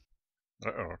weapon.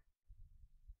 Uh-oh.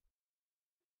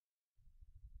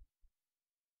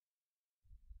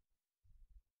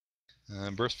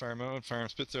 Burst fire mode, firearm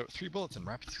spits out 3 bullets in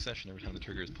rapid succession every time the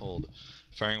trigger is pulled.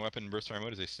 Firing a weapon in burst fire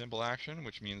mode is a simple action,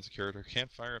 which means the character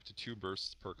can't fire up to 2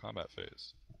 bursts per combat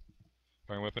phase.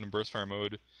 Firing a weapon in burst fire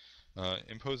mode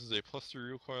imposes a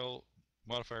 +3 recoil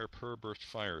modifier per burst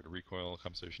fired. Recoil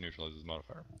compensation neutralizes the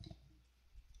modifier.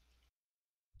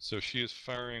 So she is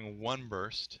firing 1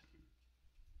 burst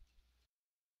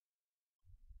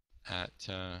at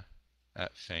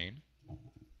at Fane.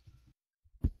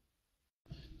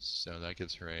 So that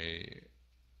gives her a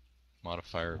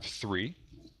modifier of 3.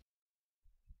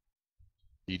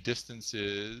 The distance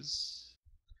is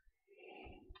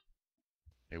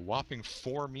a whopping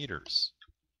 4 meters.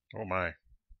 Oh my.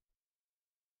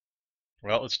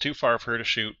 Well, it's too far for her to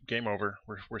shoot. Game over.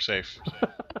 We're safe.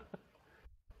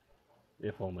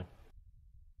 If only.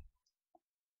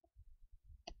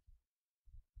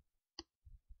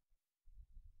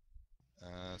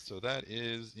 So that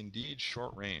is indeed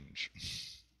short range.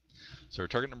 So her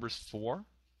target number is 4.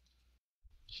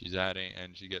 She's adding,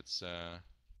 and she gets target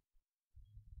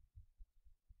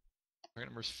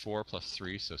number is 4 plus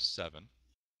 3, so 7.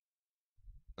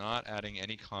 Not adding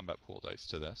any combat pool dice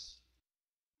to this.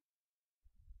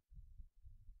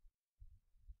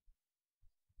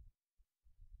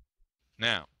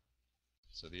 Now,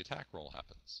 so the attack roll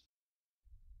happens.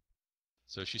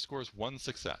 So she scores 1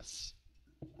 success.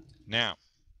 Now,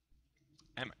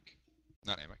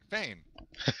 Fane,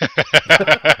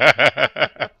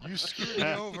 you screwed me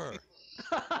over.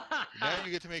 Now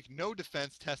you get to make no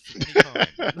defense tests of any kind.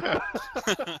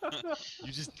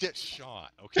 You just get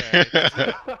shot, okay? That's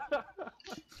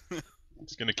it.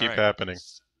 It's going to keep All right. happening.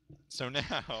 So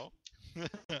now,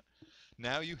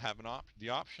 now you have the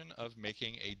option of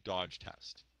making a dodge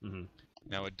test. Mm-hmm.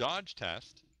 Now, a dodge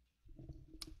test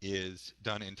is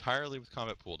done entirely with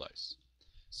combat pool dice.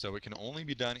 So it can only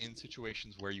be done in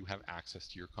situations where you have access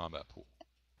to your combat pool.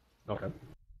 Okay.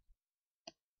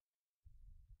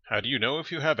 How do you know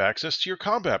if you have access to your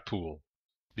combat pool?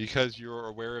 Because you're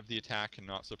aware of the attack and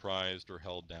not surprised or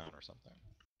held down or something.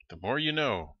 The more you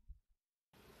know.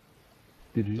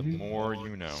 The more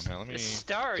you know. Now let me The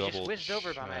star just double whizzed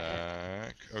over by my head.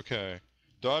 check. Okay.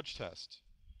 Dodge test.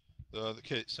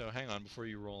 Okay, so hang on before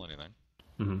you roll anything.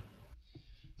 Mm-hmm.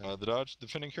 The dodge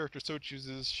defending character so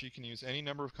chooses, she can use any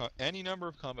number of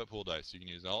combat pool dice. You can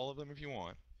use all of them if you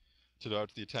want to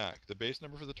dodge the attack. The base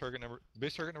target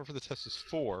number for the test is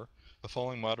 4. The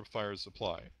following modifiers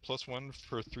apply: +1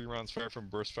 per 3 rounds fire from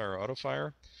burst fire or auto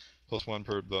fire, +1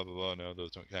 per blah blah blah. No,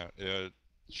 those don't count.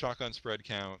 Shotgun spread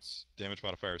counts. Damage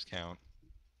modifiers count.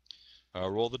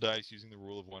 Roll the dice using the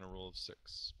rule of 1 or rule of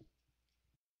 6.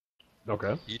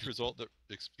 Okay. Each result that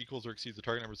equals or exceeds the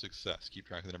target number of success. Keep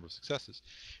track of the number of successes.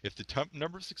 If the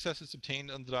number of successes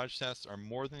obtained on the dodge test are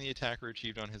more than the attacker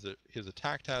achieved on his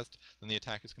attack test, then the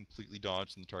attack is completely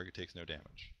dodged and the target takes no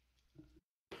damage.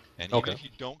 And even if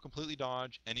you don't completely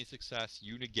dodge, any success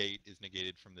you negate is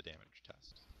negated from the damage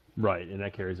test. Right, and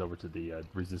that carries over to the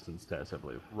resistance test, I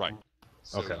believe. Right.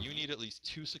 So Okay. you need at least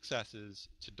 2 successes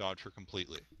to dodge her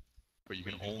completely. But you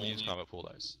can only use combat pool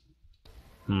dice.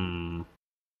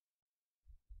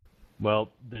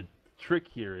 Well, the trick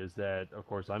here is that, of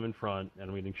course, I'm in front and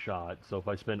I'm getting shot. So if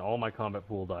I spend all my combat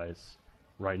pool dice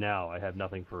right now, I have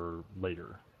nothing for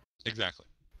later. Exactly.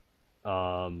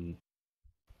 But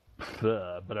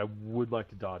I would like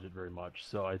to dodge it very much.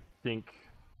 So I think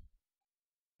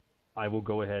I will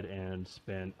go ahead and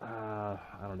spend, I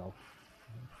don't know,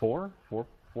 four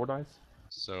dice.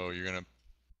 So you're gonna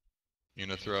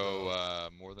throw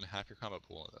more than half your combat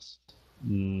pool in this.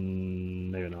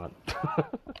 Maybe not.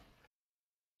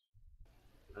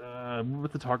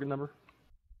 What's the target number?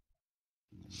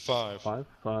 5. 5.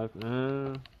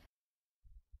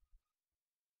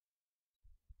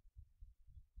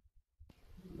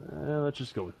 Let's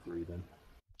just go with 3 then.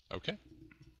 Okay.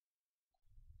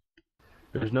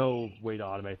 There's no way to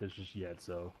automate this just yet,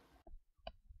 so.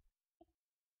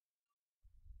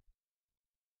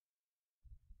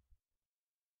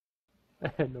 I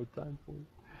had no time for it.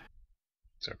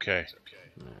 It's okay.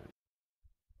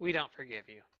 We don't forgive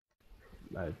you.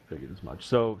 I figured as much.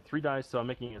 So 3 dice, so I'm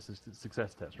making a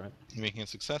success test, right? You're making a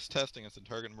success test against the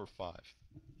target number 5.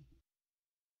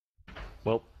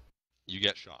 Well, You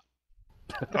get shot.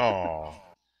 Oh.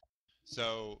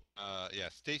 So, yeah,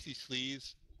 Stacy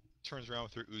Sleaze turns around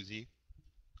with her Uzi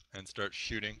and starts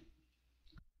shooting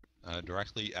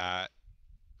directly at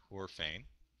poor Fane.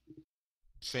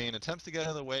 Fane attempts to get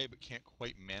out of the way but can't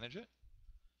quite manage it.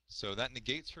 So that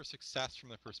negates her success from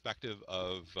the perspective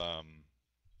of,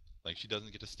 like, she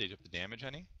doesn't get to stage up the damage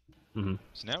any. Mm-hmm.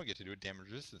 So now we get to do a damage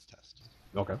resistance test.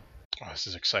 Okay. Oh, this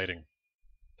is exciting.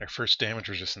 Our first damage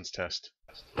resistance test.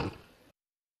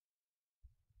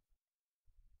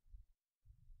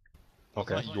 Well,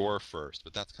 it's not your first,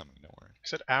 but that's coming, don't worry. I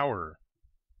said our.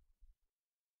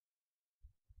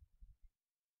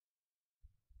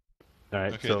 All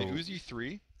right. Okay, so the Uzi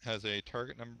 3 has a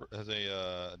target number, has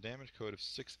a damage code of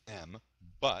 6M,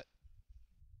 but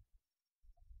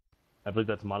I believe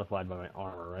that's modified by my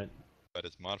armor, right?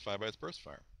 it's modified by its burst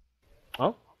fire.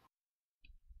 Oh.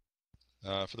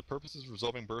 For the purposes of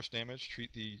resolving burst damage,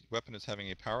 treat the weapon as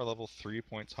having a power level 3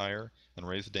 points higher and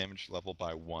raise the damage level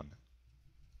by 1.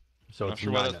 So I'm not it's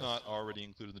sure why 9S. that's not already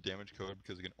included in the damage code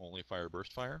because it can only fire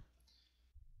burst fire.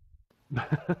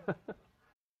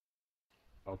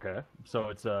 Okay, so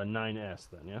it's 9S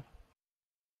then, yeah?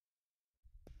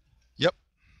 Yep,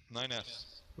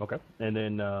 9S. Okay, and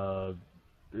then You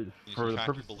for the subtract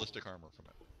purpose... ballistic armor from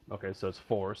it. Okay, so it's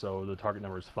 4, so the target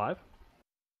number is 5?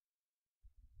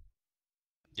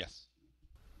 Yes.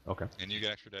 Okay, And you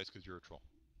get extra dice because you're a troll.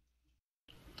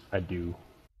 I do.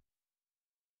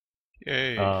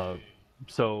 Yay.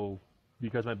 So,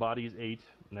 because my body is 8,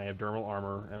 and I have dermal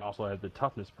armor, and also I have the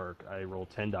toughness perk, I roll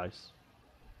 10 dice.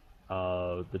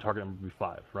 The target number would be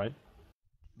 5, right?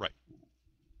 Right.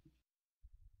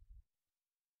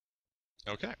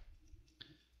 Okay.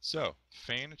 So,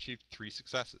 Fane achieved 3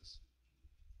 successes.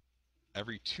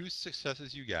 Every 2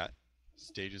 successes you get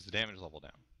stages the damage level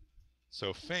down.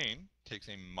 So Fane takes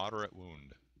a moderate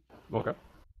wound. Okay.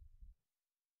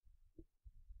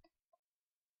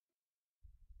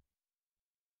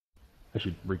 I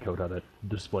should recode how that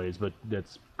displays, but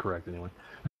that's correct anyway.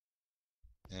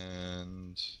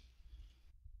 And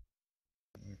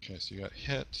okay, so you got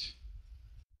hit.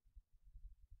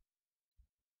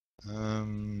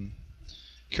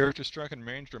 Character struck in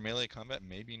ranged or melee combat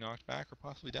may be knocked back or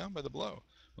possibly down by the blow.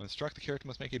 When struck, the character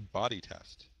must make a body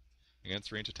test.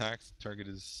 Against range attacks, the target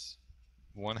is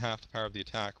 1/2 the power of the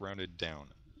attack rounded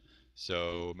down.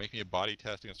 So make me a body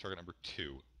test against target number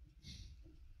 2.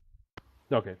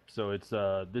 Okay, so it's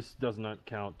this does not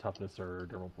count toughness or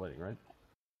dermal plating, right?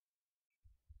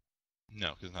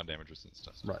 No, because it's not damage resistance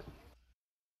test. Right.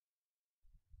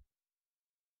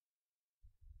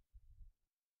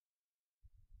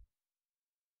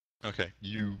 Okay,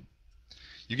 you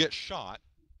get shot,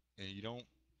 and you don't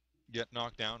get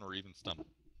knocked down or even stunned.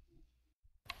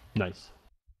 Nice.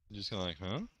 You're just kind of like,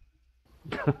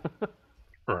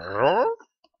 huh?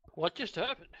 What just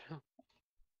happened?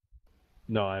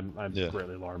 No, I'm Yeah.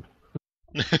 greatly alarmed.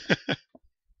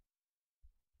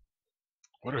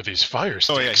 What are these fire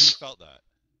sticks? Oh yeah, he felt that.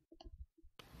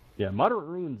 Yeah, moderate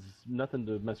wounds, nothing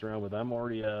to mess around with. I'm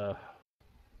already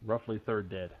roughly 3rd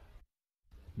dead.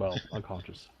 Well,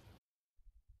 unconscious.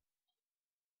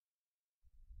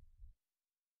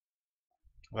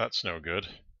 That's no good.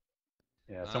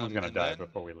 Yeah, someone's gonna and die then-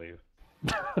 before we leave.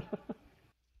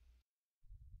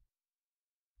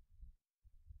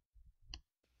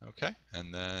 Okay,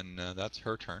 and then that's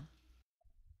her turn.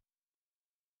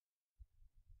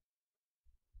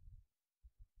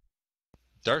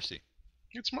 Darcy.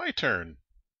 It's my turn.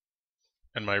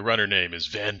 And my runner name is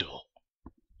Vandal.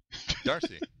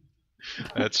 Darcy.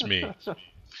 That's me.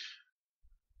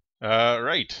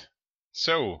 Right.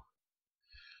 So.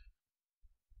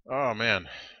 Oh man.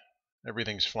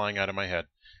 Everything's flying out of my head.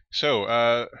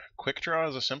 So, quick draw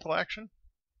is a simple action?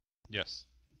 Yes.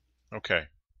 Okay.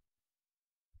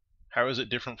 How is it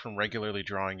different from regularly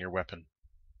drawing your weapon?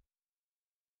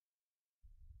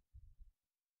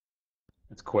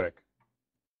 It's quick.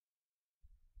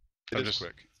 It I'm is just-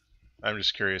 quick. I'm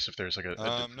just curious if there's like a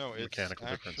No, it's mechanical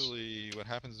difference. actually what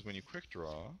happens is when you quick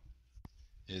draw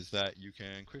is that you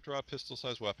can quick draw a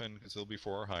pistol-sized weapon because it'll be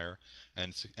 4 or higher,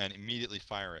 and immediately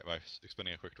fire it by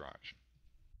expending a quick draw action.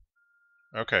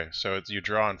 Okay, so it's you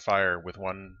draw and fire with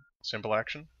one simple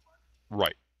action?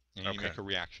 Right. And you Okay. make a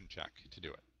reaction check to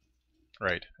do it.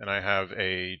 Right. And I have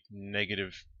a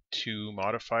 -2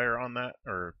 modifier on that,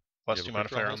 or You have a +2 quick draw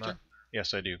modifier on that? holster?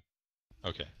 Yes, I do.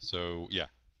 Okay, so yeah.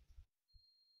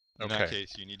 In Okay. that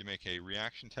case, you need to make a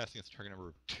reaction test against target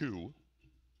number 2,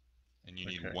 and you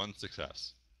need Okay. 1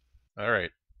 success.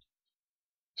 Alright.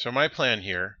 So my plan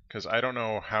here, because I don't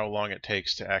know how long it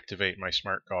takes to activate my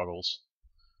smart goggles.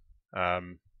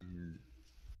 That's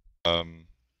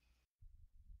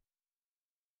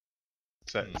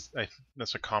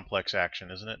a complex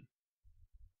action, isn't it?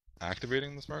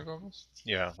 Activating the smart goggles?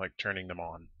 Yeah, like turning them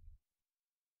on.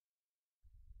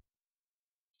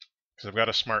 Because I've got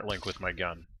a smart link with my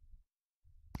gun.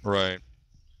 Right.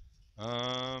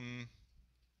 No,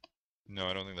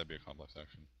 I don't think that'd be a complex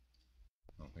action.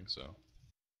 I don't think so.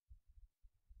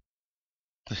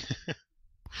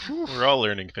 We're all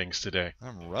learning things today.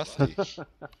 I'm rusty.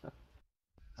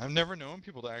 I've never known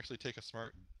people to actually take a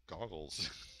smart goggles.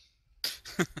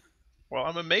 Well,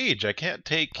 I'm a mage. I can't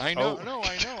take. I know, Oh. no,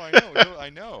 I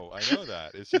know, I know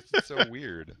that. It's just it's so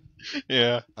weird.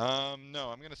 Yeah.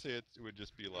 No, I'm gonna say it would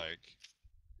just be like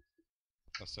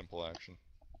a simple action.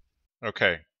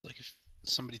 Okay. Like if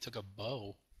somebody took a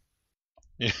bow.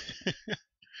 Yeah.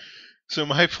 So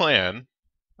my plan.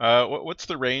 What's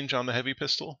the range on the heavy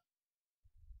pistol?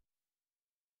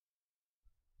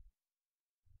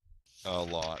 A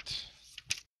lot.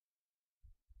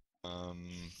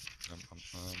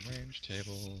 Range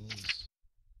tables.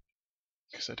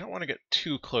 Because I don't want to get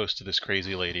too close to this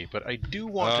crazy lady, but I do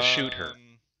want to shoot her.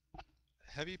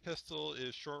 Heavy pistol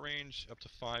is short range up to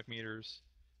 5 meters,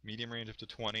 medium range up to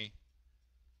 20,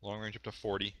 long range up to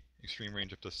 40, extreme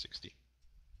range up to 60.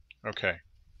 Okay.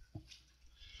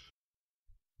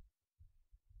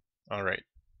 All right.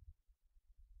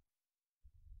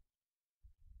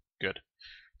 Good.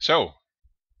 So,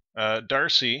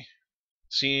 Darcy,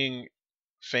 seeing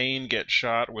Fane get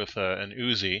shot with an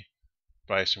Uzi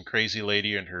by some crazy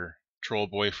lady and her troll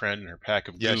boyfriend and her pack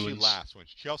of Yeah, goons.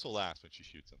 she also laughs when she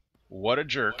shoots him. What a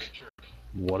jerk.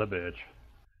 What a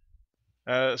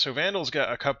bitch. So Vandal's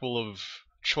got a couple of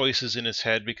choices in his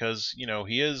head because, you know,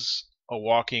 he is a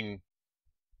walking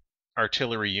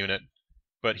artillery unit,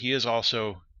 but he is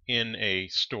also in a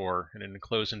store, in an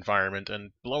enclosed environment,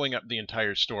 and blowing up the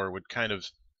entire store would kind of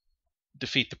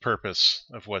defeat the purpose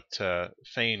of what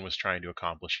Fane was trying to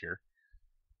accomplish here.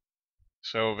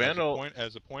 So Vandal...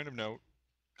 As a point of note,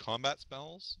 combat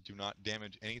spells do not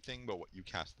damage anything but what you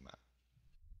cast them at.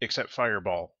 Except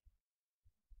Fireball.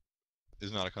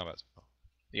 Is not a combat spell.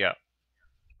 Yeah,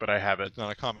 but I have it. It's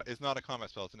not a combat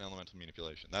spell, it's an elemental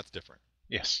manipulation. That's different.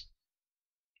 Yes.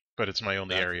 But it's my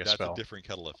only area spell. That's a different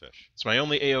kettle of fish. It's my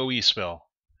only AoE spell.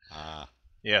 Ah.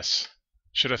 Yes.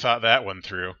 Should have thought that one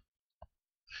through.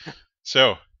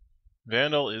 So,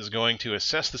 Vandal is going to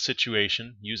assess the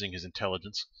situation using his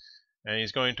intelligence, and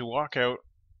he's going to walk out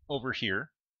over here.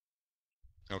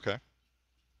 Okay.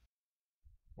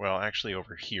 Well, actually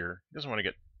over here. He doesn't want to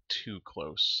get too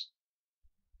close.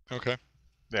 Okay.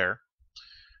 There.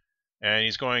 And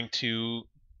he's going to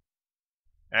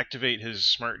activate his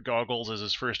smart goggles as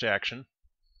his first action.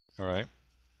 Alright.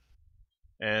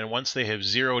 And once they have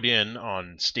zeroed in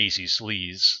on Stacy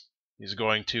Sleaze, he's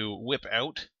going to whip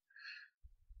out.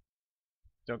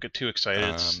 Don't get too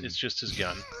excited, it's just his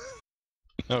gun.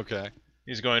 Okay.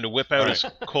 He's going to whip out his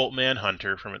Colt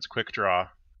Manhunter from its quick draw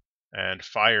and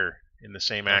fire in the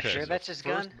same action. Sure, that's his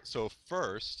gun? So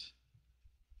first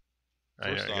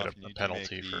I off, get you a need penalty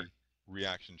to make for... the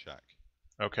reaction check.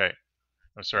 Okay.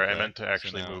 I'm sorry, I Okay, meant to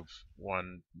actually so now... move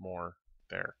one more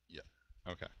there.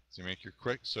 Yeah. Okay. So you make your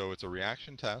quick... So it's a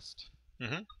reaction test.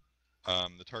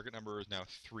 Mm-hmm. The target number is now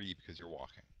 3 because you're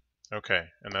walking. Okay,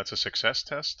 and that's a success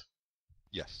test?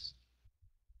 Yes.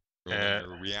 Rolling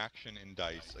your reaction in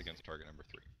dice against target number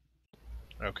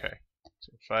 3. Okay.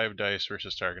 So 5 dice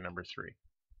versus target number 3.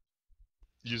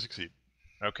 You succeed.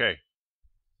 Okay.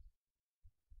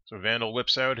 So Vandal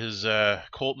whips out his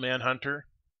Colt Manhunter,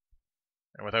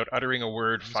 and without uttering a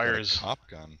word, fires... Got a cop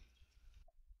gun.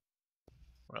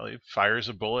 Well, he fires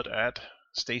a bullet at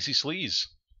Stacy Sleaze.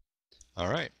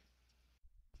 Alright.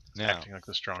 Now... Acting like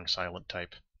the strong silent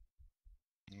type.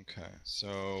 Okay,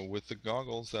 so with the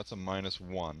goggles, that's a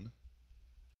 -1.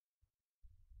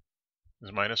 Is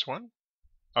it -1?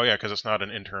 Oh yeah, because it's not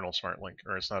an internal smart link,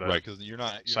 or it's not a right, because you're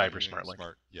not cyber smart link.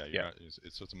 Yeah, Not,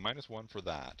 so it's a -1 for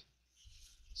that.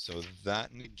 So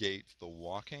that negates the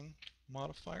walking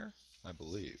modifier, I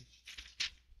believe.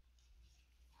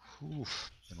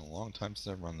 Oof, been a long time since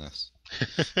I've run this.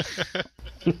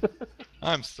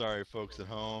 I'm sorry, folks at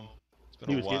home.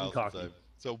 It's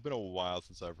been a while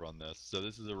since I've run this, so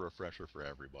this is a refresher for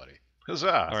everybody.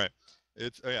 Huzzah! All right,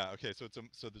 okay. So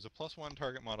there's a +1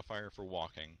 target modifier for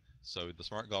walking, so the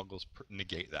smart goggles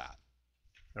negate that.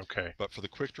 Okay. But for the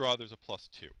quick draw, there's a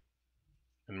 +2.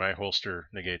 And my holster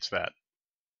negates that.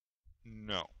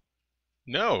 No.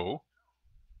 No?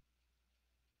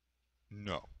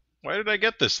 No. Why did I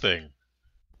get this thing?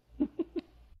 To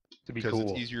be because cool.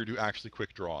 it's easier to actually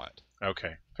quick draw it.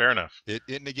 Okay, fair enough.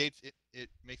 It negates it. It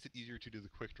makes it easier to do the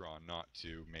quick draw, not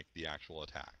to make the actual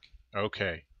attack.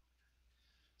 Okay.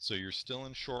 So you're still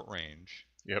in short range.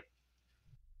 Yep.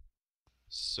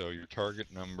 So your target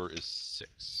number is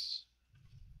 6.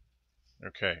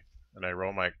 Okay. And I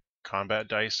roll my combat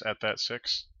dice at that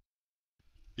 6?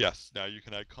 Yes. Now you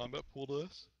can add combat pool to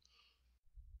this.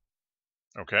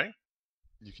 Okay.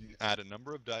 You can add a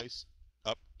number of dice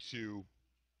up to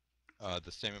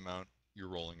the same amount you're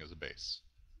rolling as a base.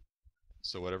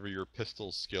 So whatever your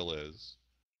pistol skill is.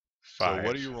 5. So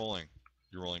what are you rolling?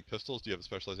 You're rolling pistols? Do you have a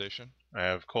specialization? I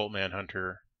have Colt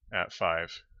Manhunter at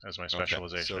 5 as my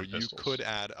specialization. Okay. in So you pistols. could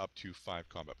add up to 5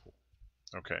 combat pool.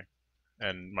 Okay.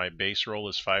 And my base roll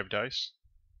is 5 dice?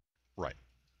 Right.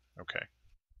 Okay.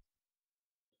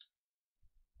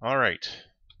 Alright.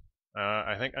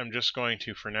 I think I'm just going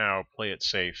to, for now, play it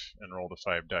safe and roll the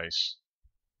 5 dice.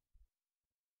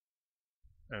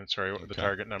 And sorry, the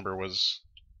target number was...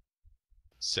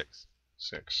 6.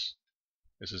 6.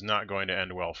 This is not going to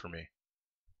end well for me.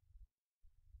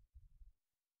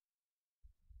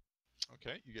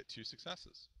 Okay, you get 2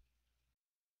 successes.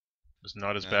 It's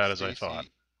not as Now, bad as I thought.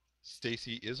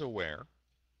 Stacy is aware,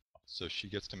 so she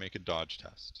gets to make a dodge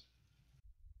test.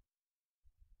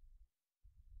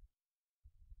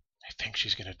 I think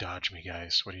she's gonna dodge me,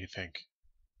 guys. What do you think?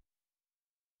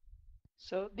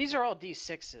 So these are all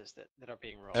D6s that are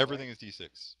being rolled. Everything right? is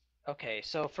D6. Okay,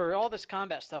 so for all this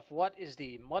combat stuff, what is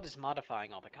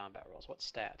modifying all the combat rolls? What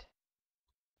stat?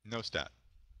 No stat.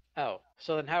 Oh,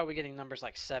 so then how are we getting numbers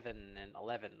like 7 and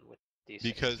 11 with D6?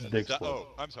 Because They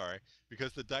explode. I'm sorry.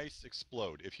 Because the dice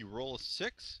explode. If you roll a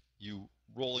 6, you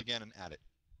roll again and add it.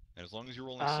 And as long as you're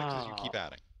rolling 6s, you keep Oh.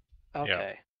 adding.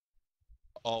 Okay.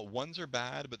 All 1s are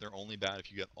bad, but they're only bad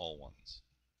if you get all 1s.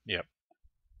 Yep.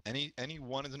 Any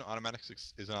 1 is an automatic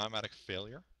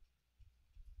failure.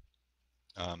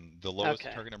 The lowest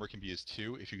Okay. target number can be is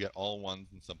 2. If you get all 1s,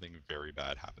 then something very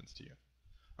bad happens to you.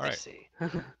 I Alright, see.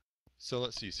 so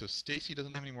let's see. So Stacy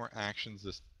doesn't have any more actions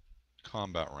this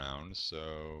combat round,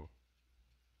 so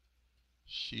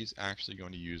she's actually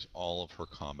going to use all of her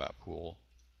combat pool.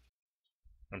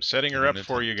 I'm setting her in up an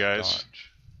for you attempt to guys.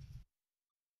 dodge.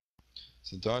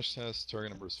 So dodge test,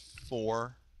 target number is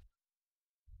 4.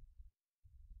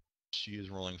 She is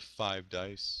rolling 5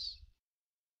 dice.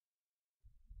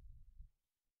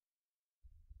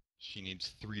 She needs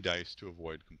 3 dice to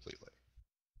avoid completely.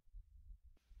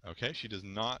 Okay, she does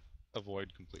not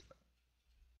avoid completely.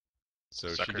 So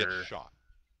she Sucker. gets shot.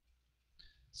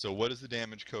 So what is the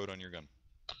damage code on your gun?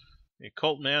 A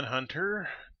Cult Manhunter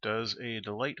does a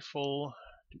delightful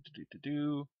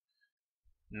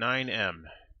 9M.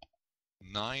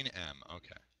 9M,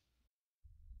 okay.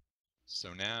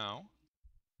 So now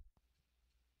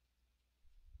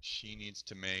she needs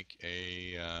to make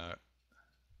a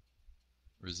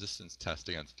resistance test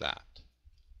against that.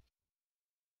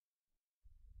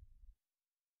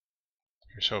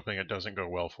 Here's hoping it doesn't go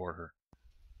well for her.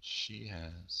 She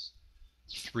has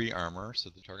 3 armor, so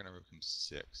the target number becomes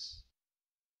 6.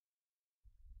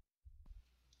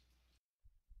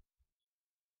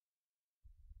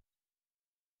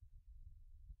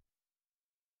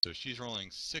 So she's rolling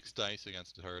 6 dice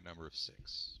against a target number of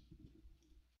 6.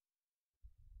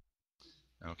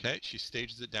 Okay, she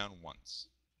stages it down once.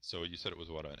 So you said it was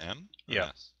what, an M? Or Yeah. an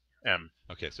S? M.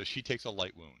 Okay, so she takes a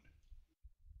light wound.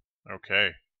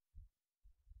 Okay.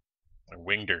 I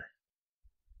winged her.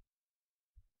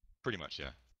 Pretty much,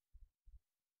 yeah.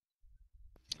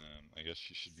 I guess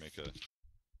she should make a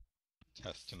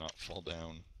test to not fall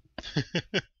down.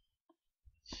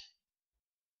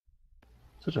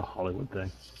 Such a Hollywood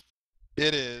thing.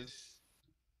 It is.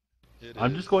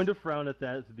 I'm just going to frown at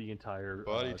that the entire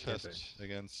body campaign. test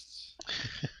against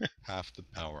half the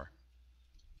power.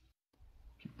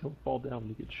 If you don't fall down,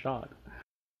 you get shot.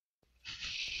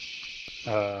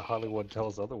 Hollywood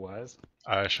tells otherwise.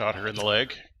 I shot her in the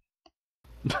leg.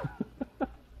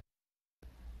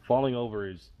 Falling over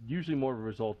is usually more of a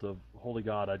result of, holy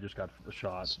god, I just got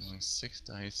shot. So 6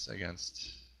 dice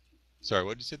against... Sorry,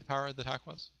 what did you say the power of the attack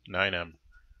was? 9M.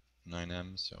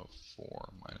 9M, so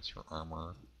 4 minus her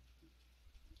armor.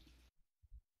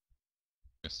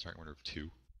 Guess target order of 2.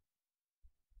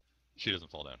 She doesn't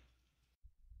fall down.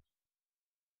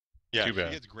 Yeah, Too bad.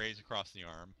 she gets grazed across the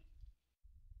arm.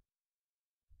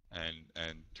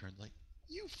 And turned like,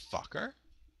 you fucker!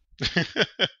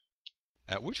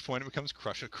 At which point it becomes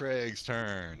Crusher Craig's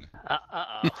turn.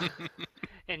 Uh-oh.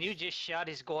 And you just shot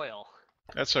his goyle.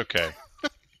 That's okay.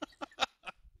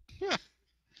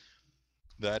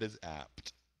 That is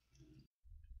apt.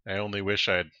 I only wish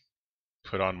I'd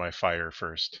put on my fire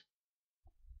first.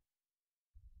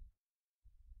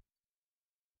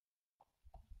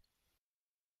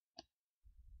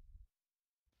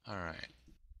 Alright.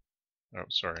 Oh,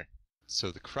 sorry.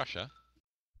 So the Crusher.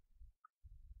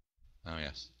 Oh,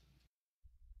 yes.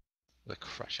 The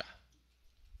Crusher.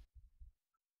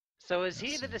 So is he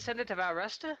Let's the see. descendant of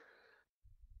Aresta?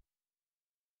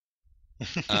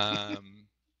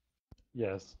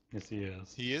 Yes, he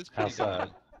is. He is pretty Outside.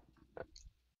 good.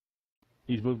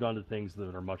 He's moved on to things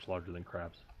that are much larger than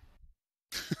crabs.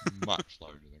 Much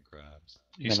larger than crabs.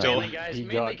 He's still. Mainly guys, he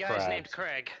mainly got guys named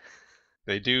crabs. Craig.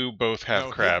 They do both have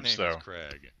No, crabs, his name though. is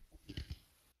Craig.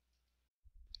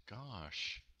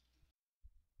 Gosh.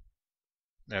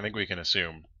 I think we can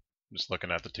assume, just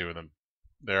looking at the two of them,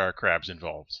 there are crabs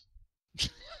involved.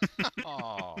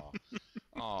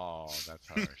 Oh, that's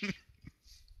harsh.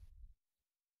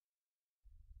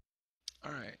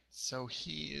 All right, so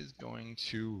he is going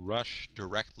to rush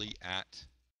directly at.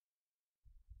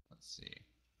 Let's see,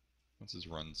 what's his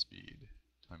run speed?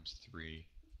 Times 3.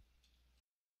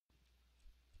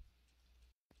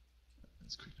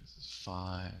 His quickness is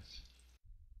 5.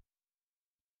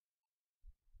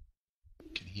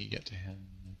 he get to him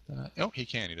like that? Oh, he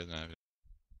can. He doesn't have it.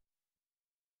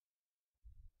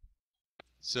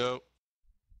 So,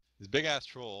 this big-ass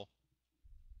troll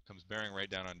comes bearing right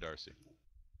down on Darcy.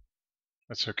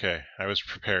 That's okay. I was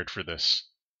prepared for this.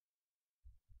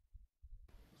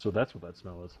 So that's what that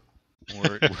smell is.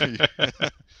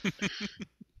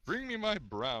 Bring me my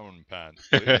brown pants,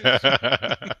 please.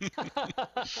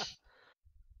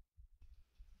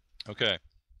 Okay,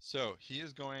 so he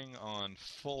is going on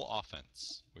full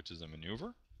offense, which is a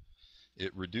maneuver.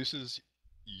 It reduces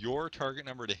your target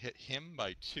number to hit him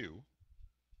by 2,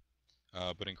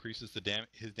 but increases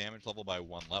his damage level by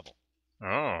 1 level.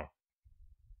 Oh.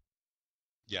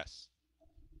 Yes.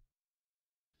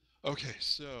 Okay,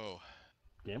 so...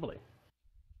 Gambling.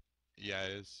 Yeah,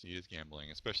 he is gambling,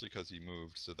 especially because he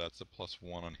moved, so that's a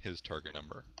 +1 on his target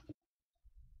number.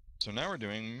 So now we're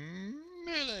doing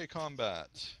melee combat.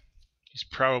 He's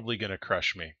probably going to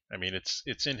crush me. I mean,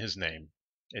 it's in his name.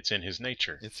 It's in his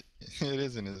nature. It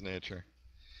is in his nature.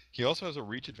 He also has a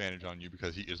reach advantage on you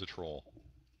because he is a troll.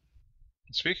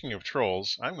 Speaking of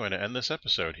trolls, I'm going to end this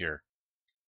episode here.